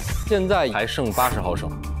升，现在还剩80毫升。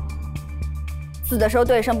死的时候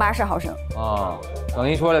对，剩80毫升。等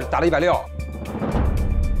于说打了160。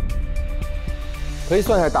可以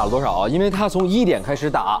算一下打了多少啊？因为他从1点开始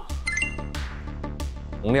打，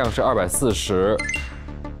容量是240，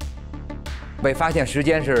被发现时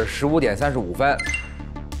间是15点35分，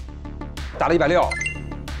打了160，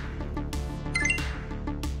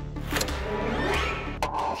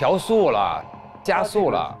调速了，加速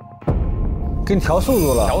了，给你调速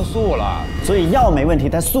度了，调速了，所以药没问题，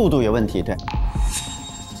但速度有问题，对。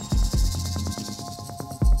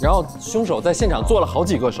然后凶手在现场做了好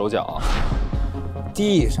几个手脚，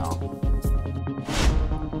地上，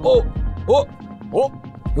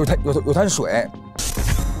有滩水，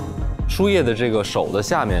输液的这个手的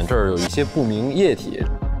下面这儿有一些不明液体，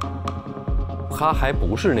它还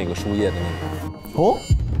不是那个输液的那个。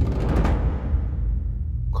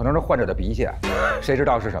可能是患者的鼻血，谁知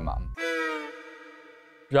道是什么？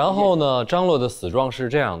然后呢，张罗的死状是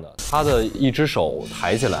这样的，他的一只手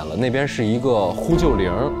抬起来了，那边是一个呼救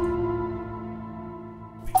铃，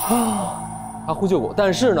他呼救过，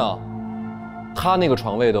但是呢，他那个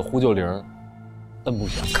床位的呼救铃摁不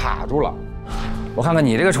响，卡住了。我看看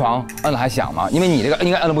你这个床摁了还响吗？因为你这个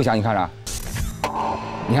应该摁了不响，你看着，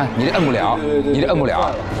你看你这摁不了，你这摁不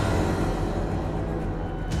了。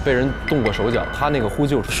被人动过手脚，他那个呼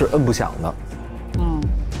救是摁不响的。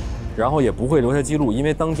然后也不会留下记录，因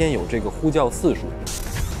为当天有这个呼叫次数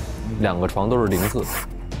，2个床都是0次，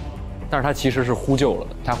但是他其实是呼救了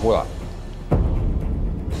的，他呼了。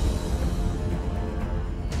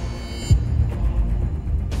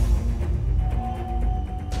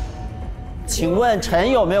请问陈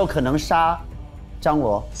有没有可能杀张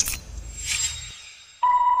罗？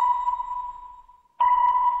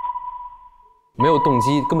没有动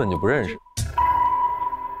机，根本就不认识。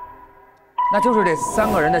那就是这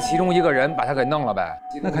3个人的其中1个人把他给弄了呗？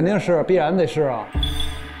那肯定是，必然得是啊。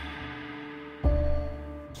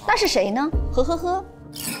那是谁呢？呵，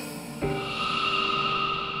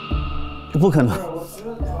不可能，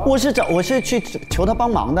我是去求他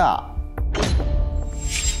帮忙的。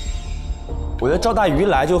我觉得赵大鱼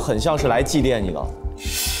来就很像是来祭奠你的，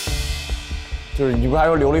就是你不是还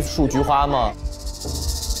说留了一束菊花吗？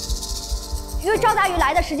因为赵大鱼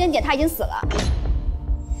来的时间点他已经死了。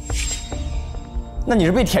那你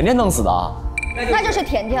是被甜甜弄死的啊？那就是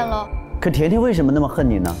甜甜了。可甜甜为什么那么恨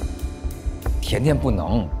你呢？甜甜不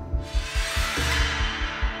能。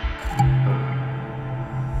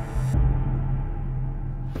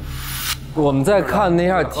我们再看那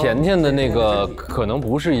下甜甜的那个，可能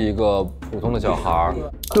不是一个普通的小孩儿。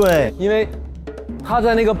对，因为他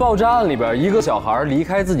在那个爆炸案里边，一个小孩离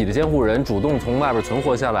开自己的监护人，主动从外边存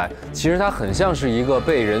活下来，其实他很像是一个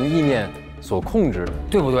被人意念所控制的，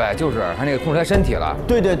对不对？就是他那个控制他身体了。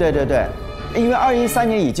对，因为2013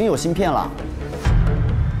年已经有芯片了，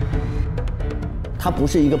他不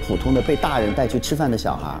是一个普通的被大人带去吃饭的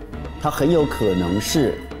小孩，他很有可能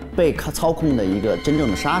是被操控的一个真正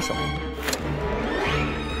的杀手。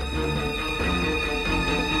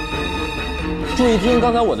注意听，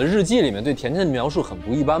刚才我的日记里面对甜甜的描述很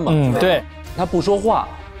不一般嘛。对，他不说话。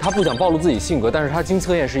他不想暴露自己性格，但是他经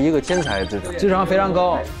测验是一个天才，智商非常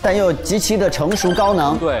高，但又极其的成熟高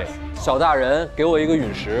能。对，小大人给我一个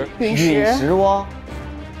陨石，陨石哦。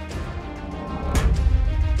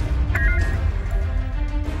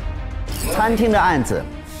餐厅的案子，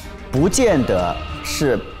不见得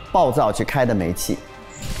是暴躁去开的煤气，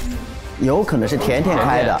有可能是甜甜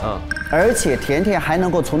开的，而且甜甜还能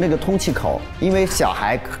够从这个通气口，因为小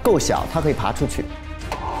孩够小，他可以爬出去。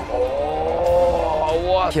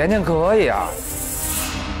甜甜可以啊。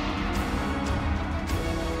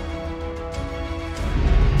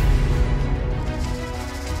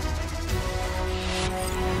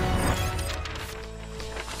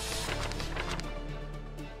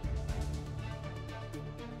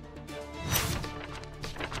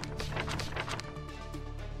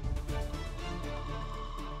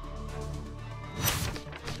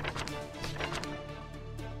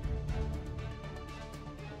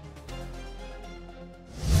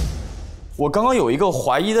我刚刚有一个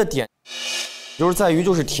怀疑的点，就是在于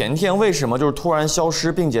甜甜为什么突然消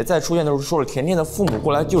失，并且再出现的时候说了甜甜的父母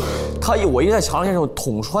过来，我一直在强调这种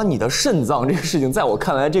捅穿你的肾脏这个事情，在我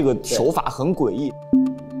看来这个手法很诡异。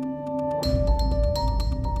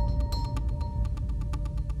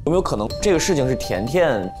有没有可能这个事情是甜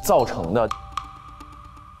甜造成的？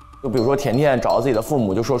就比如说甜甜找到自己的父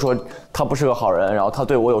母，就说他不是个好人，然后他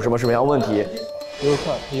对我有什么样问题？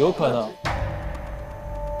有可能。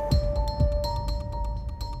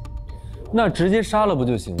那直接杀了不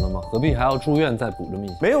就行了吗？何必还要住院再补这么一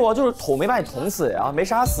下？没有啊，没把你捅死呀，没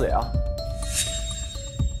杀死呀。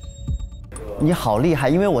你好厉害，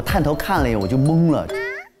因为我探头看了一眼，我就懵了。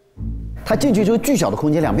他进去就是巨小的空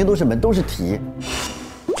间，两边都是门，都是题。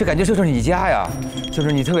这感觉就是你家呀，就是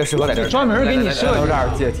你特别适合在这专门给你设计这儿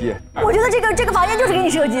阶梯。我觉得这个房间就是给你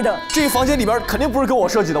设计的。这个房间里边肯定不是跟我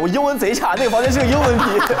设计的，我英文贼差，那个房间是个英文题。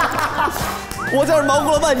我在这忙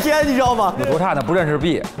活了半天，你知道吗？你不差那不认识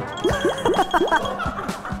B。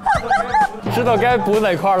知道该补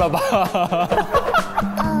哪块了吧？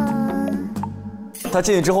他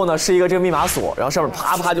进去之后呢，是一个这个密码锁，然后上面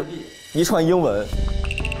啪啪就一串英文。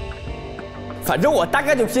反正我大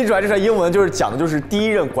概就拼出来这串英文，就是讲的就是第一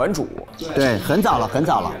任馆主。对，很早了，很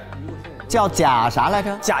早了，叫贾啥来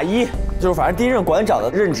着？贾一，就是反正第一任馆长的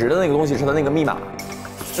任职的那个东西是他那个密码，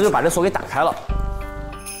他就把这锁给打开了。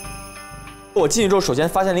我进去之后，首先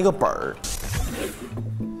发现了一个本儿。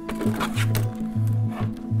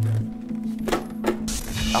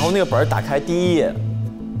然后那个本儿打开第一页，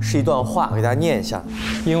是一段话，我给大家念一下。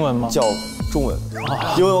英文吗？叫中文，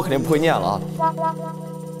英文我肯定不会念了啊。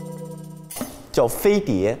叫飞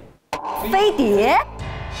碟。飞碟？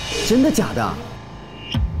真的假的？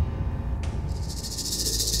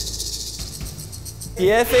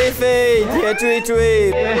蝶飞飞，蝶追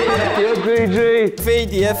追，蝶追追，飞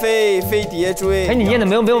碟飞，飞碟追。哎，你念的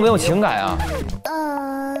没有情感啊？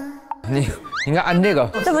你应该按这个。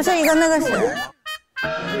这不是一个那个什么？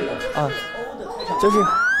啊，就是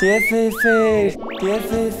蝶飞飞，蝶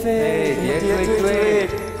飞飞，蝶追追，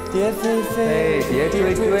蝶飞飞，蝶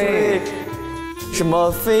追追，什么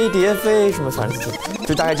飞碟飞，什么反正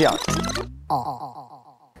就大概这样。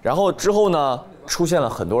然后之后呢，出现了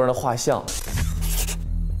很多人的画像。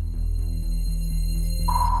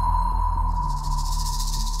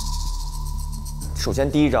首先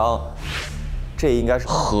第一张，这应该是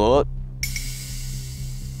河。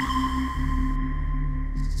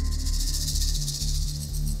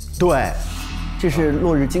对，这是《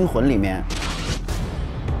落日惊魂》里面。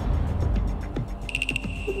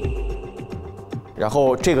然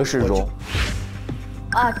后这个是荣。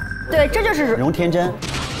啊，对，这就是荣天真。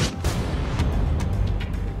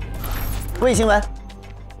魏新闻，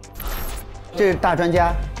这是大专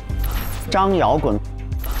家张摇滚。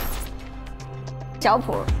小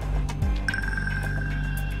普。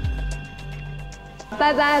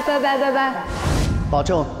拜拜拜拜拜拜，保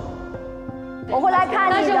重。我会来看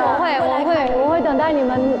你的，但是我会等待你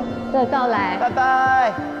们的到来。拜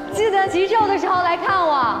拜，记得极昼的时候来看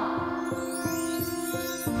我。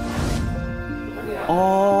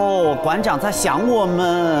哦，馆长在想我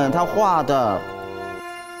们，他画的。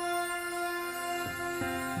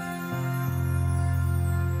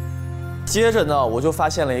接着呢，我就发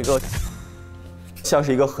现了一个，像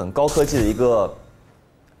是一个很高科技的一个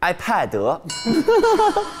iPad，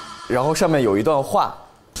 然后上面有一段话。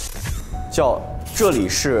叫这里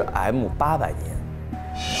是 M800年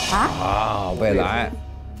啊，未来，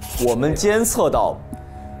我们监测到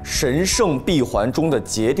神圣闭环中的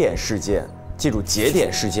节点事件，记住节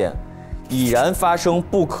点事件已然发生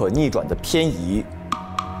不可逆转的偏移。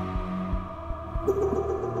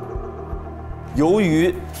由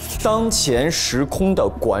于当前时空的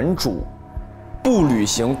馆主不履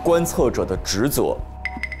行观测者的职责，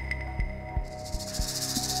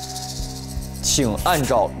请按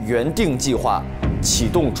照原定计划启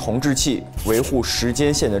动重置器，维护时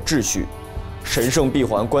间线的秩序。神圣闭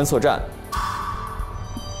环观测站，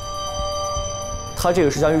它这个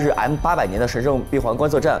是相当于是 M800年的神圣闭环观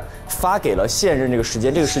测站发给了现任这个时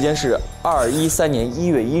间，这个时间是2013年1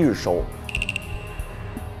月1日收。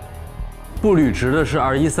不履职的是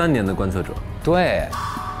2013年的观测者。对。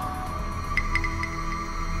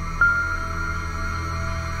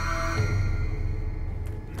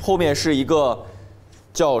后面是一个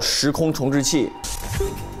叫时空重置器，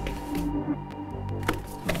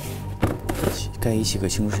该仪器可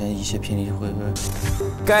清除时间一切偏离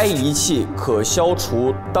该仪器可消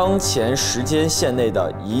除当前时间线内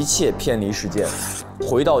的一切偏离事件，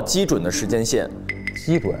回到基准的时间线。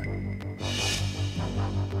基准。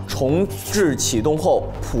重置启动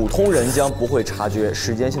后，普通人将不会察觉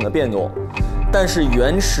时间线的变动，但是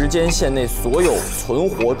原时间线内所有存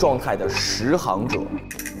活状态的实航者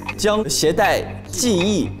将携带记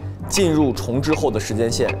忆进入重置后的时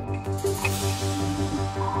间线，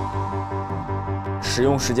使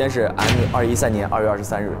用时间是 M2013年2月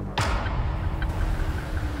23日。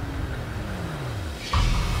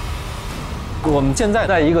我们现在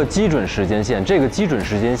在一个基准时间线，这个基准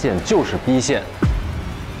时间线就是 B 线。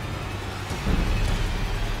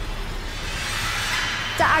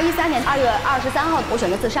在2013年2月23号，我选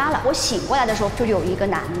择自杀了。我醒过来的时候，就有一个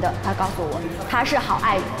男的，他告诉我他是好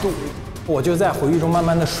爱赌。我就在回忆中慢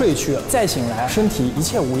慢的睡去了，再醒来，身体一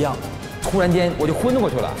切无恙。突然间我就昏过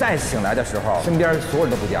去了，再醒来的时候，身边所有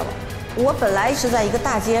人都不见了。我本来是在一个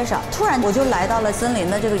大街上，突然我就来到了森林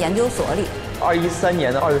的这个研究所里。2013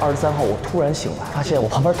年的2月23号，我突然醒来，发现我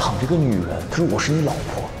旁边躺着一个女人，她说我是你老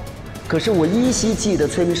婆。可是我依稀记得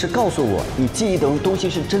催眠师告诉我，你记忆的东西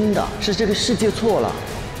是真的，是这个世界错了。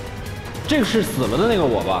这个是死了的那个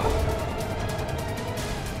我吧？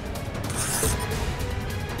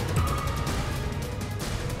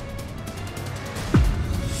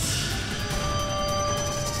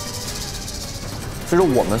所以说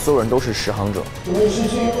我们所有人都是拾行者。我们是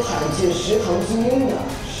具有罕见拾行基因的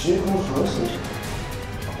时空航行者。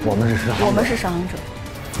我们是拾行者。我们是拾行者。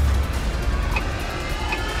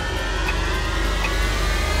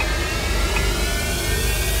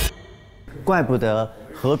怪不得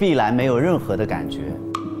何必来没有任何的感觉，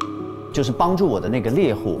就是帮助我的那个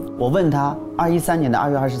猎户。我问他，2013年的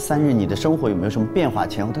2月23日，你的生活有没有什么变化？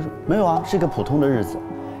前后，他说没有啊，是一个普通的日子，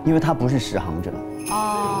因为他不是拾行者。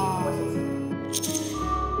哦。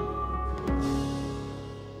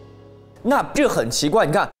那这很奇怪，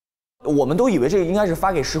你看，我们都以为这个应该是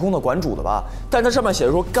发给时空的馆主的吧？但它上面写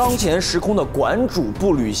着说，当前时空的馆主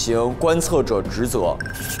不履行观测者职责，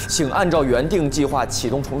请按照原定计划启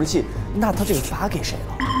动重置器。那他这个发给谁了？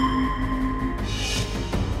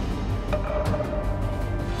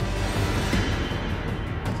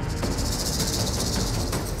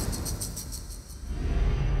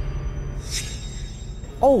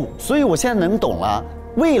哦，所以我现在能懂了。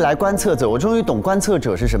未来观测者，我终于懂观测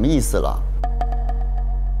者是什么意思了。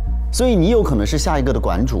所以你有可能是下一个的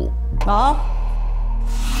馆主啊，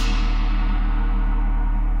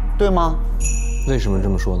对吗？为什么这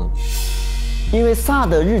么说呢？因为萨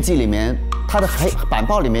的日记里面，他的板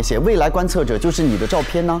报里面写未来观测者就是你的照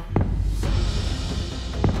片呢。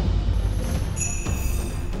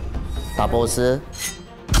打 boss。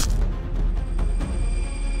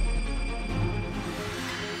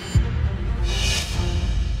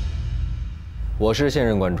我是现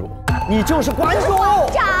任馆主，你就是馆主，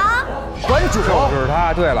长，馆主就是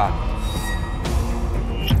他。对了，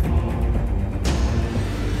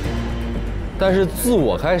但是自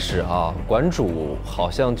我开始啊，馆主好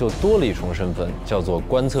像就多了一重身份，叫做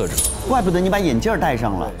观测者。怪不得你把眼镜戴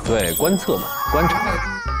上了。对，观测嘛，观察。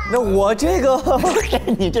那我这个，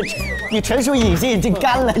你纯属隐形眼镜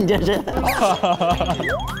干了，你这是，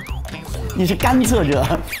你是干测者。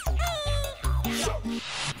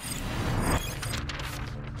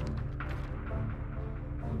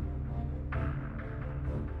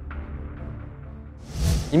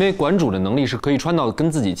因为馆主的能力是可以穿到跟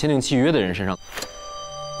自己签订契约的人身上，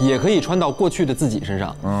也可以穿到过去的自己身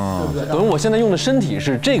上。等于我现在用的身体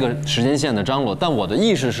是这个时间线的张罗，但我的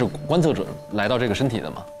意识是观测者来到这个身体的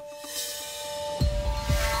嘛。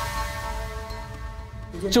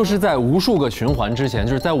就是在无数个循环之前，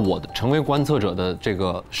就是在我成为观测者的这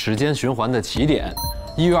个时间循环的起点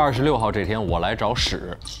，1月26号这天我来找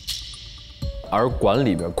史，而馆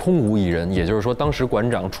里边空无一人，也就是说当时馆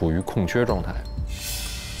长处于空缺状态。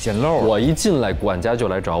捡漏。我一进来，管家就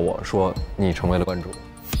来找我说：“你成为了馆主。”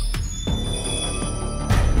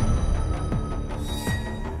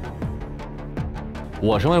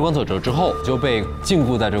我成为了观测者之后，就被禁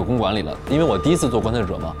锢在这个公馆里了。因为我第一次做观测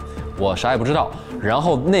者嘛，我啥也不知道。然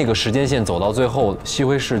后那个时间线走到最后，西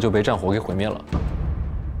辉市就被战火给毁灭了。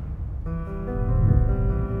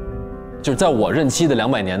就是在我任期的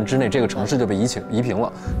200年之内，这个城市就被夷平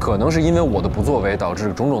了。可能是因为我的不作为，导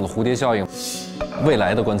致种种的蝴蝶效应。未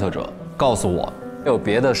来的观测者告诉我，有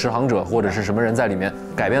别的拾行者或者是什么人在里面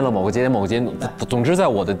改变了某个节点、某个节点。总之，在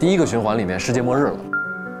我的第一个循环里面，世界末日了。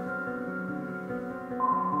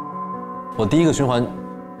我第一个循环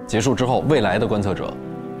结束之后，未来的观测者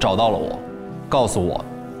找到了我，告诉我，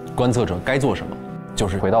观测者该做什么，就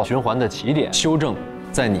是回到循环的起点，修正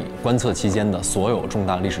在你观测期间的所有重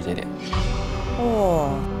大历史节点。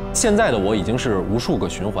哦，现在的我已经是无数个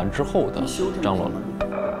循环之后的张罗了。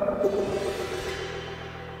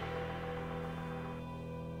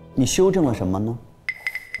你修正了什么呢？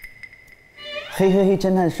嘿嘿嘿，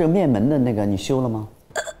侦探社灭门的那个，你修了吗？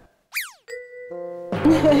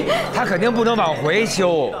他肯定不能往回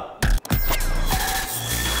修。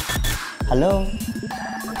Hello，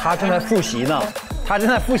 他正在复习呢，他正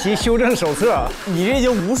在复习修正手册。你这已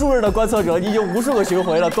经无数日的观测者，你已经无数个巡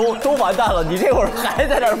回了，都完蛋了，你这会儿还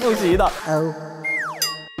在这儿复习呢。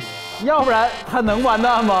要不然他能完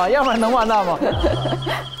蛋吗？要不然能完蛋吗？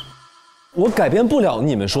我改变不了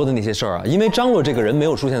你们说的那些事儿啊，因为张罗这个人没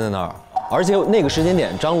有出现在那儿，而且那个时间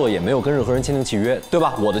点张罗也没有跟任何人签订契约，对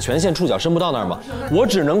吧？我的权限触角伸不到那儿嘛，我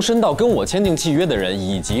只能伸到跟我签订契约的人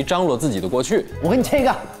以及张罗自己的过去。我给你签一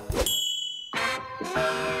个，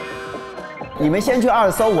你们先去2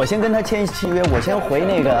搜，我先跟他签契约，我先回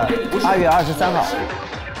那个2月23号。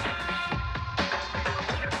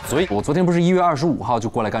所以我昨天不是1月25号就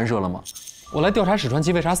过来干涉了吗？我来调查史传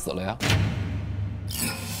奇为啥死了呀。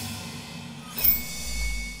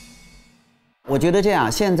我觉得这样，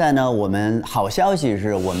现在呢，我们好消息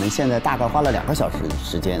是我们现在大概花了2个小时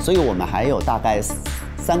时间，所以我们还有大概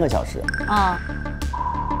3个小时啊。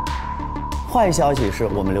坏消息是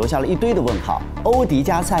我们留下了一堆的问号。欧迪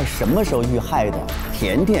加在什么时候遇害的？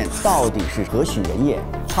甜甜到底是何许人也？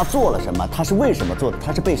他做了什么？他是为什么做的？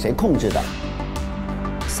他是被谁控制的？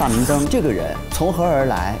萨明灯这个人从何而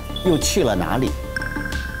来，又去了哪里？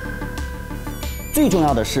最重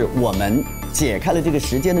要的是，我们解开了这个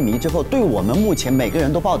时间的谜之后，对我们目前每个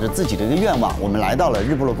人都抱着自己的一个愿望，我们来到了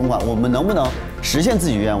日不落公馆，我们能不能实现自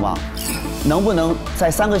己愿望？能不能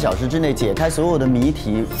在3个小时之内解开所有的谜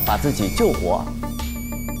题，把自己救活？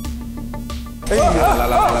哎呦，来，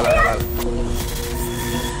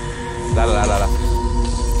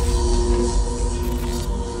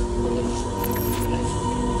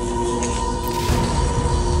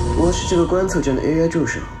我是这个观测站的 AI 助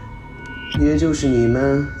手，也就是你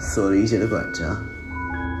们所理解的管家。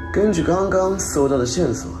根据刚刚搜到的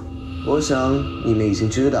线索，我想你们已经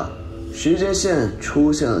知道。时间线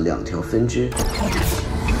出现了2条分支，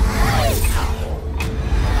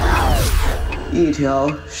一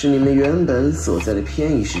条是你们原本所在的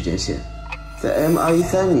偏移时间线，在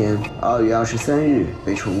M213年2月23日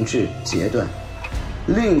被重置截断；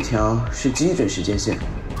另一条是基准时间线，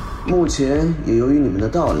目前也由于你们的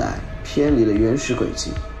到来偏离了原始轨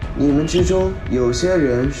迹。你们之中有些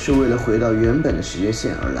人是为了回到原本的时间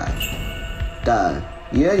线而来，但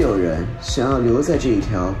也有人想要留在这一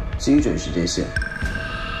条基准时间线。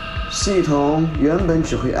系统原本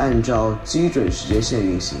只会按照基准时间线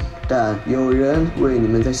运行，但有人为你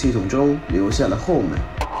们在系统中留下了后门，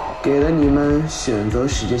给了你们选择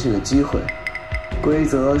时间线的机会。规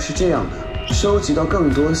则是这样的：收集到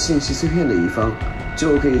更多信息碎片的一方，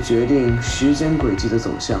就可以决定时间轨迹的走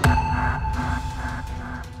向。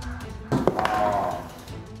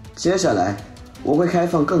接下来，我会开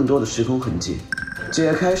放更多的时空痕迹。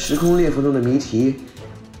解开时空裂缝中的谜题，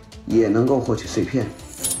也能够获取碎片。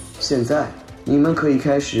现在你们可以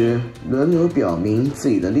开始轮流表明自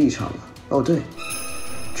己的立场了。哦对，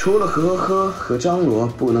除了呵呵和张罗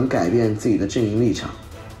不能改变自己的阵营立场，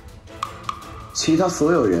其他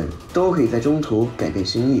所有人都可以在中途改变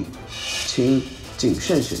心意，请谨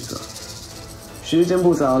慎选择。时间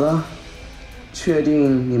不早了，确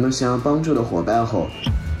定你们想要帮助的伙伴后，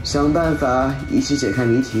想办法一起解开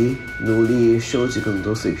谜题，努力收集更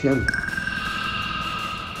多碎片吧。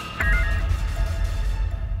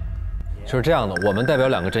就是这样的，我们代表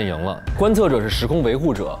2个阵营了。观测者是时空维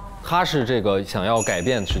护者，他是这个想要改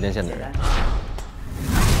变时间线的人。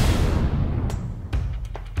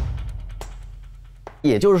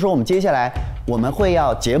也就是说，我们接下来我们会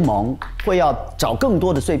要结盟，会要找更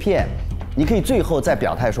多的碎片。你可以最后再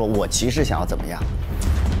表态说，我其实想要怎么样。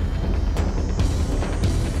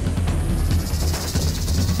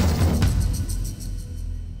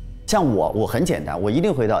像我很简单，我一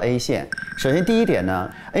定回到 A 线。首先第一点呢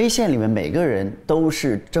 ，A 线里面每个人都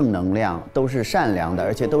是正能量，都是善良的，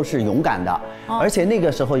而且都是勇敢的。而且那个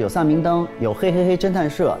时候有萨明灯，有嘿嘿嘿侦探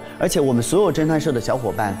社，而且我们所有侦探社的小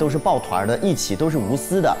伙伴都是抱团的，一起都是无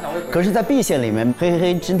私的。可是，在 B 线里面，嘿嘿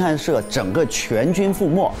嘿侦探社整个全军覆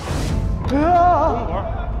没。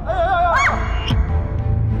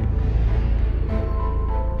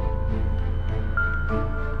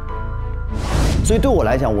所以对我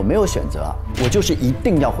来讲，我没有选择，我就是一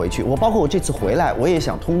定要回去。我包括我这次回来，我也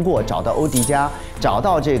想通过找到欧迪加，找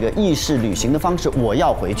到这个意识旅行的方式，我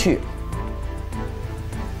要回去。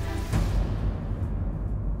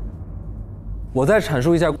我再阐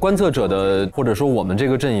述一下观测者的，或者说我们这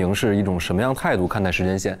个阵营是一种什么样态度看待时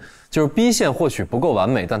间线。就是 B 线或许不够完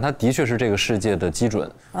美，但它的确是这个世界的基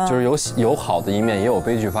准，就是有好的一面，也有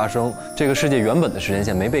悲剧发生。这个世界原本的时间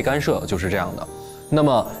线没被干涉，就是这样的。那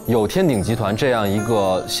么有天鼎集团这样一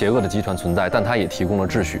个邪恶的集团存在，但它也提供了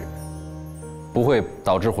秩序，不会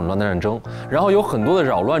导致混乱的战争。然后有很多的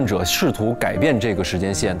扰乱者试图改变这个时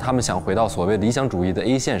间线，他们想回到所谓理想主义的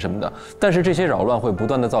A 线什么的，但是这些扰乱会不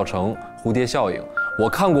断的造成蝴蝶效应。我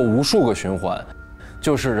看过无数个循环，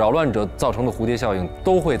就是扰乱者造成的蝴蝶效应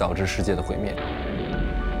都会导致世界的毁灭。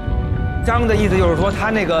张的意思就是说，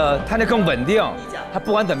他那更稳定，他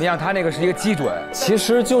不管怎么样，他那个是一个基准。其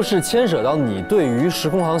实就是牵扯到你对于时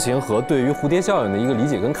空航行和对于蝴蝶效应的一个理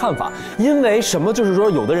解跟看法。因为什么？就是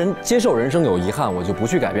说，有的人接受人生有遗憾，我就不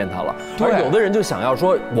去改变它了；而有的人就想要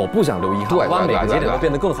说，我不想留遗憾，我把每个节点都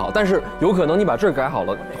变得更好。但是有可能你把这儿改好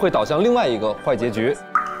了，会导向另外一个坏结局。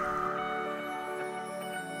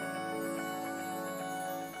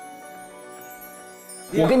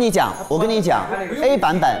我跟你讲 ，A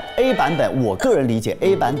版本，我个人理解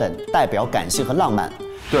A 版本代表感性和浪漫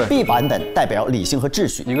对 ，B 版本代表理性和秩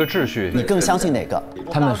序，一个秩序，你更相信哪个？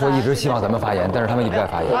他们说一直希望咱们发言，但是他们一直在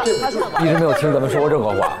发言，一直没有听咱们说过任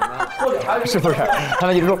何话，是不是？他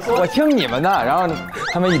们一直说我听你们的，然后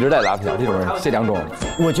他们一直在拉皮条，这两种。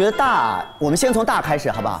我觉得我们先从大开始，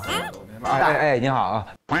好不好？哎，你好啊，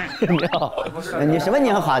你好，你什么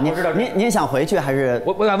你好？您想回去还是？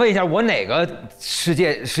我想问一下，我哪个时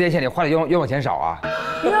间线里花的冤枉钱少啊？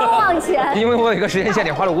冤枉钱？因为我有一个时间线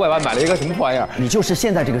里花了500万买了一个什么破玩意儿？你就是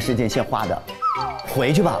现在这个时间线花的，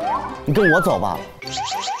回去吧，你跟我走吧。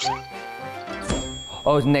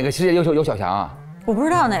哦，哪个世界有小强啊？我不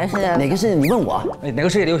知道哪个世界。哪个世界？你问我。哪个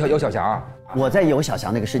世界里有小强啊？我在有小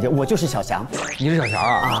强那个世界，我就是小强。你是小强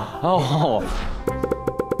啊？啊哦。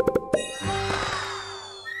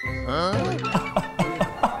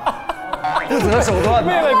不择手段，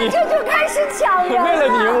为了你，这就开始抢人。为了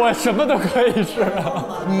你，我什么都可以是。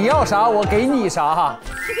你要啥，我给你啥。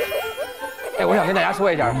哎，我想跟大家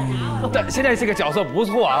说一下，但现在这个角色不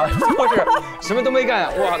错啊，就是什么都没干，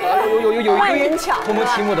哇，有万人抢，多么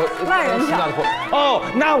题目都万人抢。哦，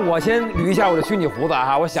那我先捋一下我的虚拟胡子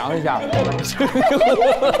哈，我想一下，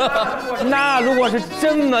那如果是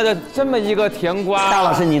这么一个甜瓜，大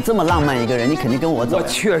老师，你这么浪漫一个人，你肯定跟我走。我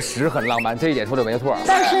确实很浪漫，这一点说的没错。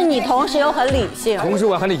但是你同时又很理性。同时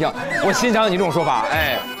我很理性，我欣赏你这种说法，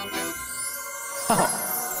哎。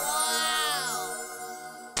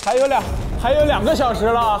还有2个小时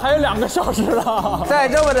了，还有2个小时了。再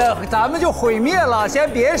这么的，咱们就毁灭了。先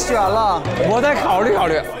别选了，我再考虑考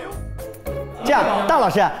虑。这样，大老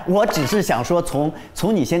师，我只是想说从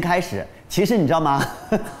你先开始。其实你知道吗？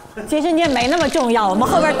其实你也没那么重要，我们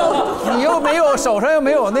后边都。你又没有手上又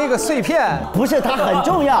没有那个碎片。不是，它很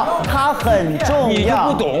重要，它很重要。你就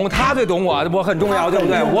不懂，他最懂我，我很重要，对不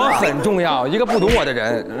对？我很重要，一个不懂我的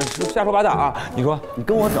人，瞎说八道啊！你说，你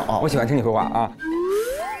跟我走，我喜欢听你说话啊。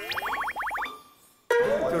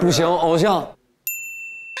不行，偶像。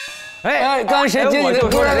哎，刚才谁接你的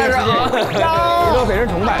歌在这儿？值得被人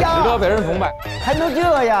崇拜，值得被人崇拜，还能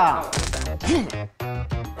这样？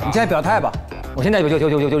你现在表态吧，我现在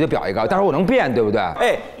就表一个，但是我能变，对不对？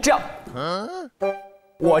哎，这样，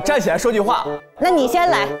我站起来说句话。那你先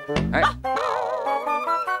来。哎，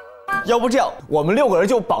要不这样，我们6个人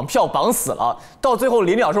就绑票绑死了，到最后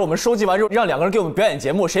临了事，我们收集完之后，让2个人给我们表演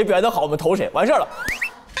节目，谁表演得好，我们投谁，完事儿了。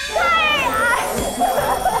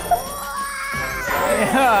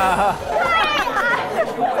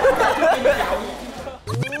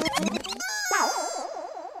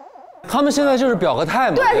他们现在就是表个态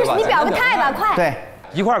嘛，对吧？你表个态吧，快。对，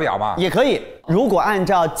一块表嘛，也可以。如果按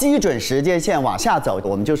照基准时间线往下走，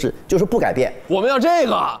我们就是不改变。我们要这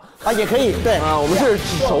个啊，也可以。对啊，我们是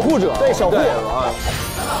守护者。对，守护。我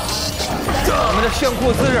们的炫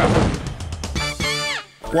酷姿势。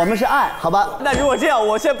我们是爱，好吧？那如果这样，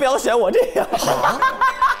我先不要选我这样。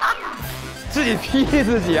自己批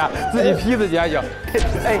自己啊，自己批自己还行。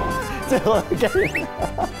哎，最后该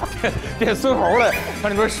变孙猴了，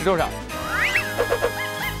放你们石头上。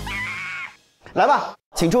来吧，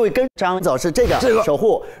请注意，跟张走是这个守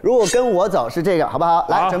护，如果跟我走是这个，好不好？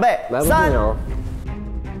来，准备，3、2、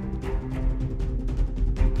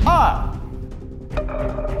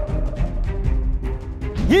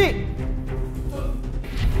1。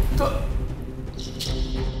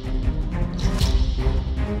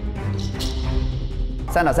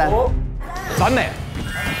3打3，完美，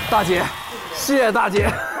大姐，谢谢大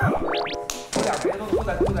姐。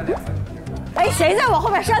哎，谁在我后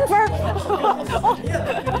面扇分？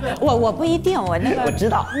我不一定，我那个我知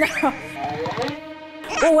道。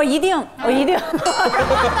我一定。我一定。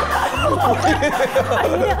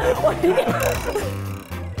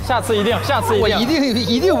下次一定。我一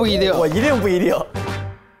定不一定。我一定不一定。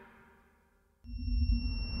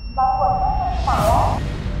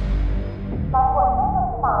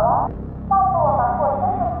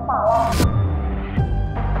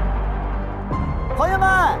朋友们，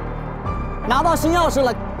拿到新钥匙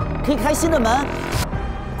了，可以开新的门，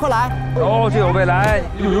快来！哦，这有未来！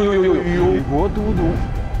美国都督，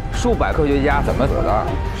数百科学家怎么死的？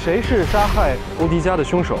谁是杀害欧迪加的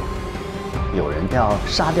凶手？有人要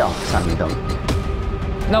杀掉夏明灯。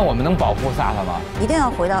那我们能保护萨他吗？一定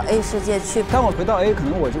要回到 A 世界去。但我回到 A， 可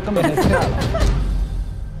能我就根本没在了。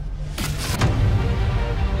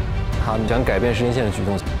他们想改变时间线的举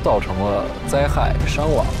动，造成了灾害、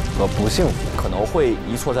伤亡和不幸福，可能会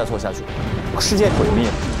一错再错下去，世界毁灭。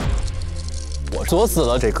我锁死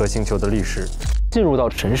了这颗星球的历史，进入到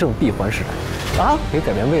神圣闭环时代啊，可以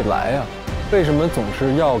改变未来啊！为什么总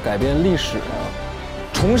是要改变历史呢？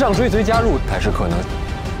崇尚追随加入才是可能。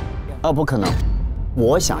不可能，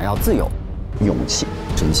我想要自由、勇气、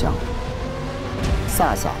真相。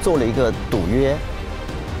萨做了一个赌约，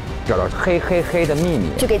找到黑的秘密，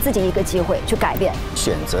就给自己一个机会去改变，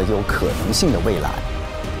选择有可能性的未来。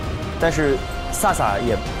但是萨萨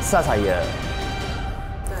也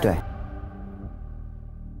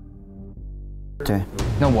对，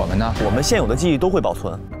那我们呢？我们现有的记忆都会保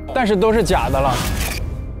存，但是都是假的了。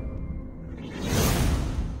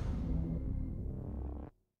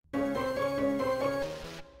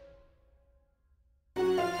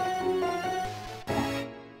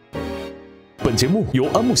本节目由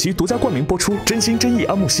安慕希独家冠名播出，真心真意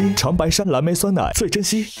安慕希长白山蓝莓酸奶最珍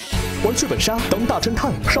惜。玩剧本杀当大侦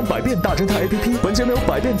探，上百变大侦探 APP。本节目由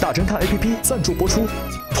百变大侦探 APP 赞助播出。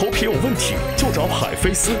头皮有问题就找海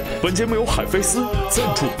飞丝，本节目由海飞丝赞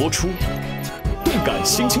助播出。动感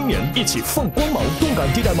新青年，一起放光芒！动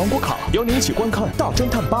感地带芒果卡邀您一起观看《大侦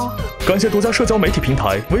探8》。感谢独家社交媒体平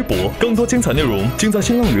台微博，更多精彩内容尽在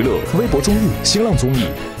新浪娱乐、微博综艺、新浪综艺。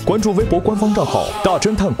关注微博官方账号“大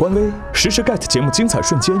侦探”官微，实时 get 节目精彩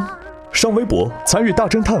瞬间。上微博参与大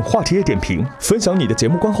侦探话题页点评，分享你的节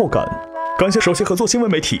目观后感。感谢首席合作新闻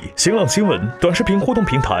媒体新浪新闻、短视频互动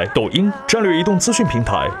平台抖音、战略移动资讯平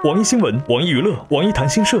台网易新闻、网易娱乐、网易谈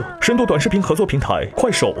新社、深度短视频合作平台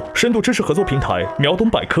快手、深度知识合作平台秒懂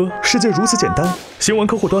百科、世界如此简单、新闻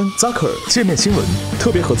客户端 Zucker 界面新闻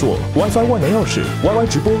特别合作 WiFi 万能钥匙 YY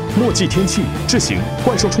直播、墨迹天气、智行、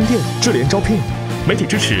怪兽充电、智联招聘。媒体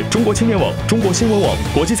支持中国青年网、中国新闻网、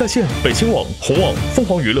国际在线、北青网、红网、凤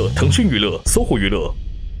凰娱乐、腾讯娱乐、搜狐娱乐。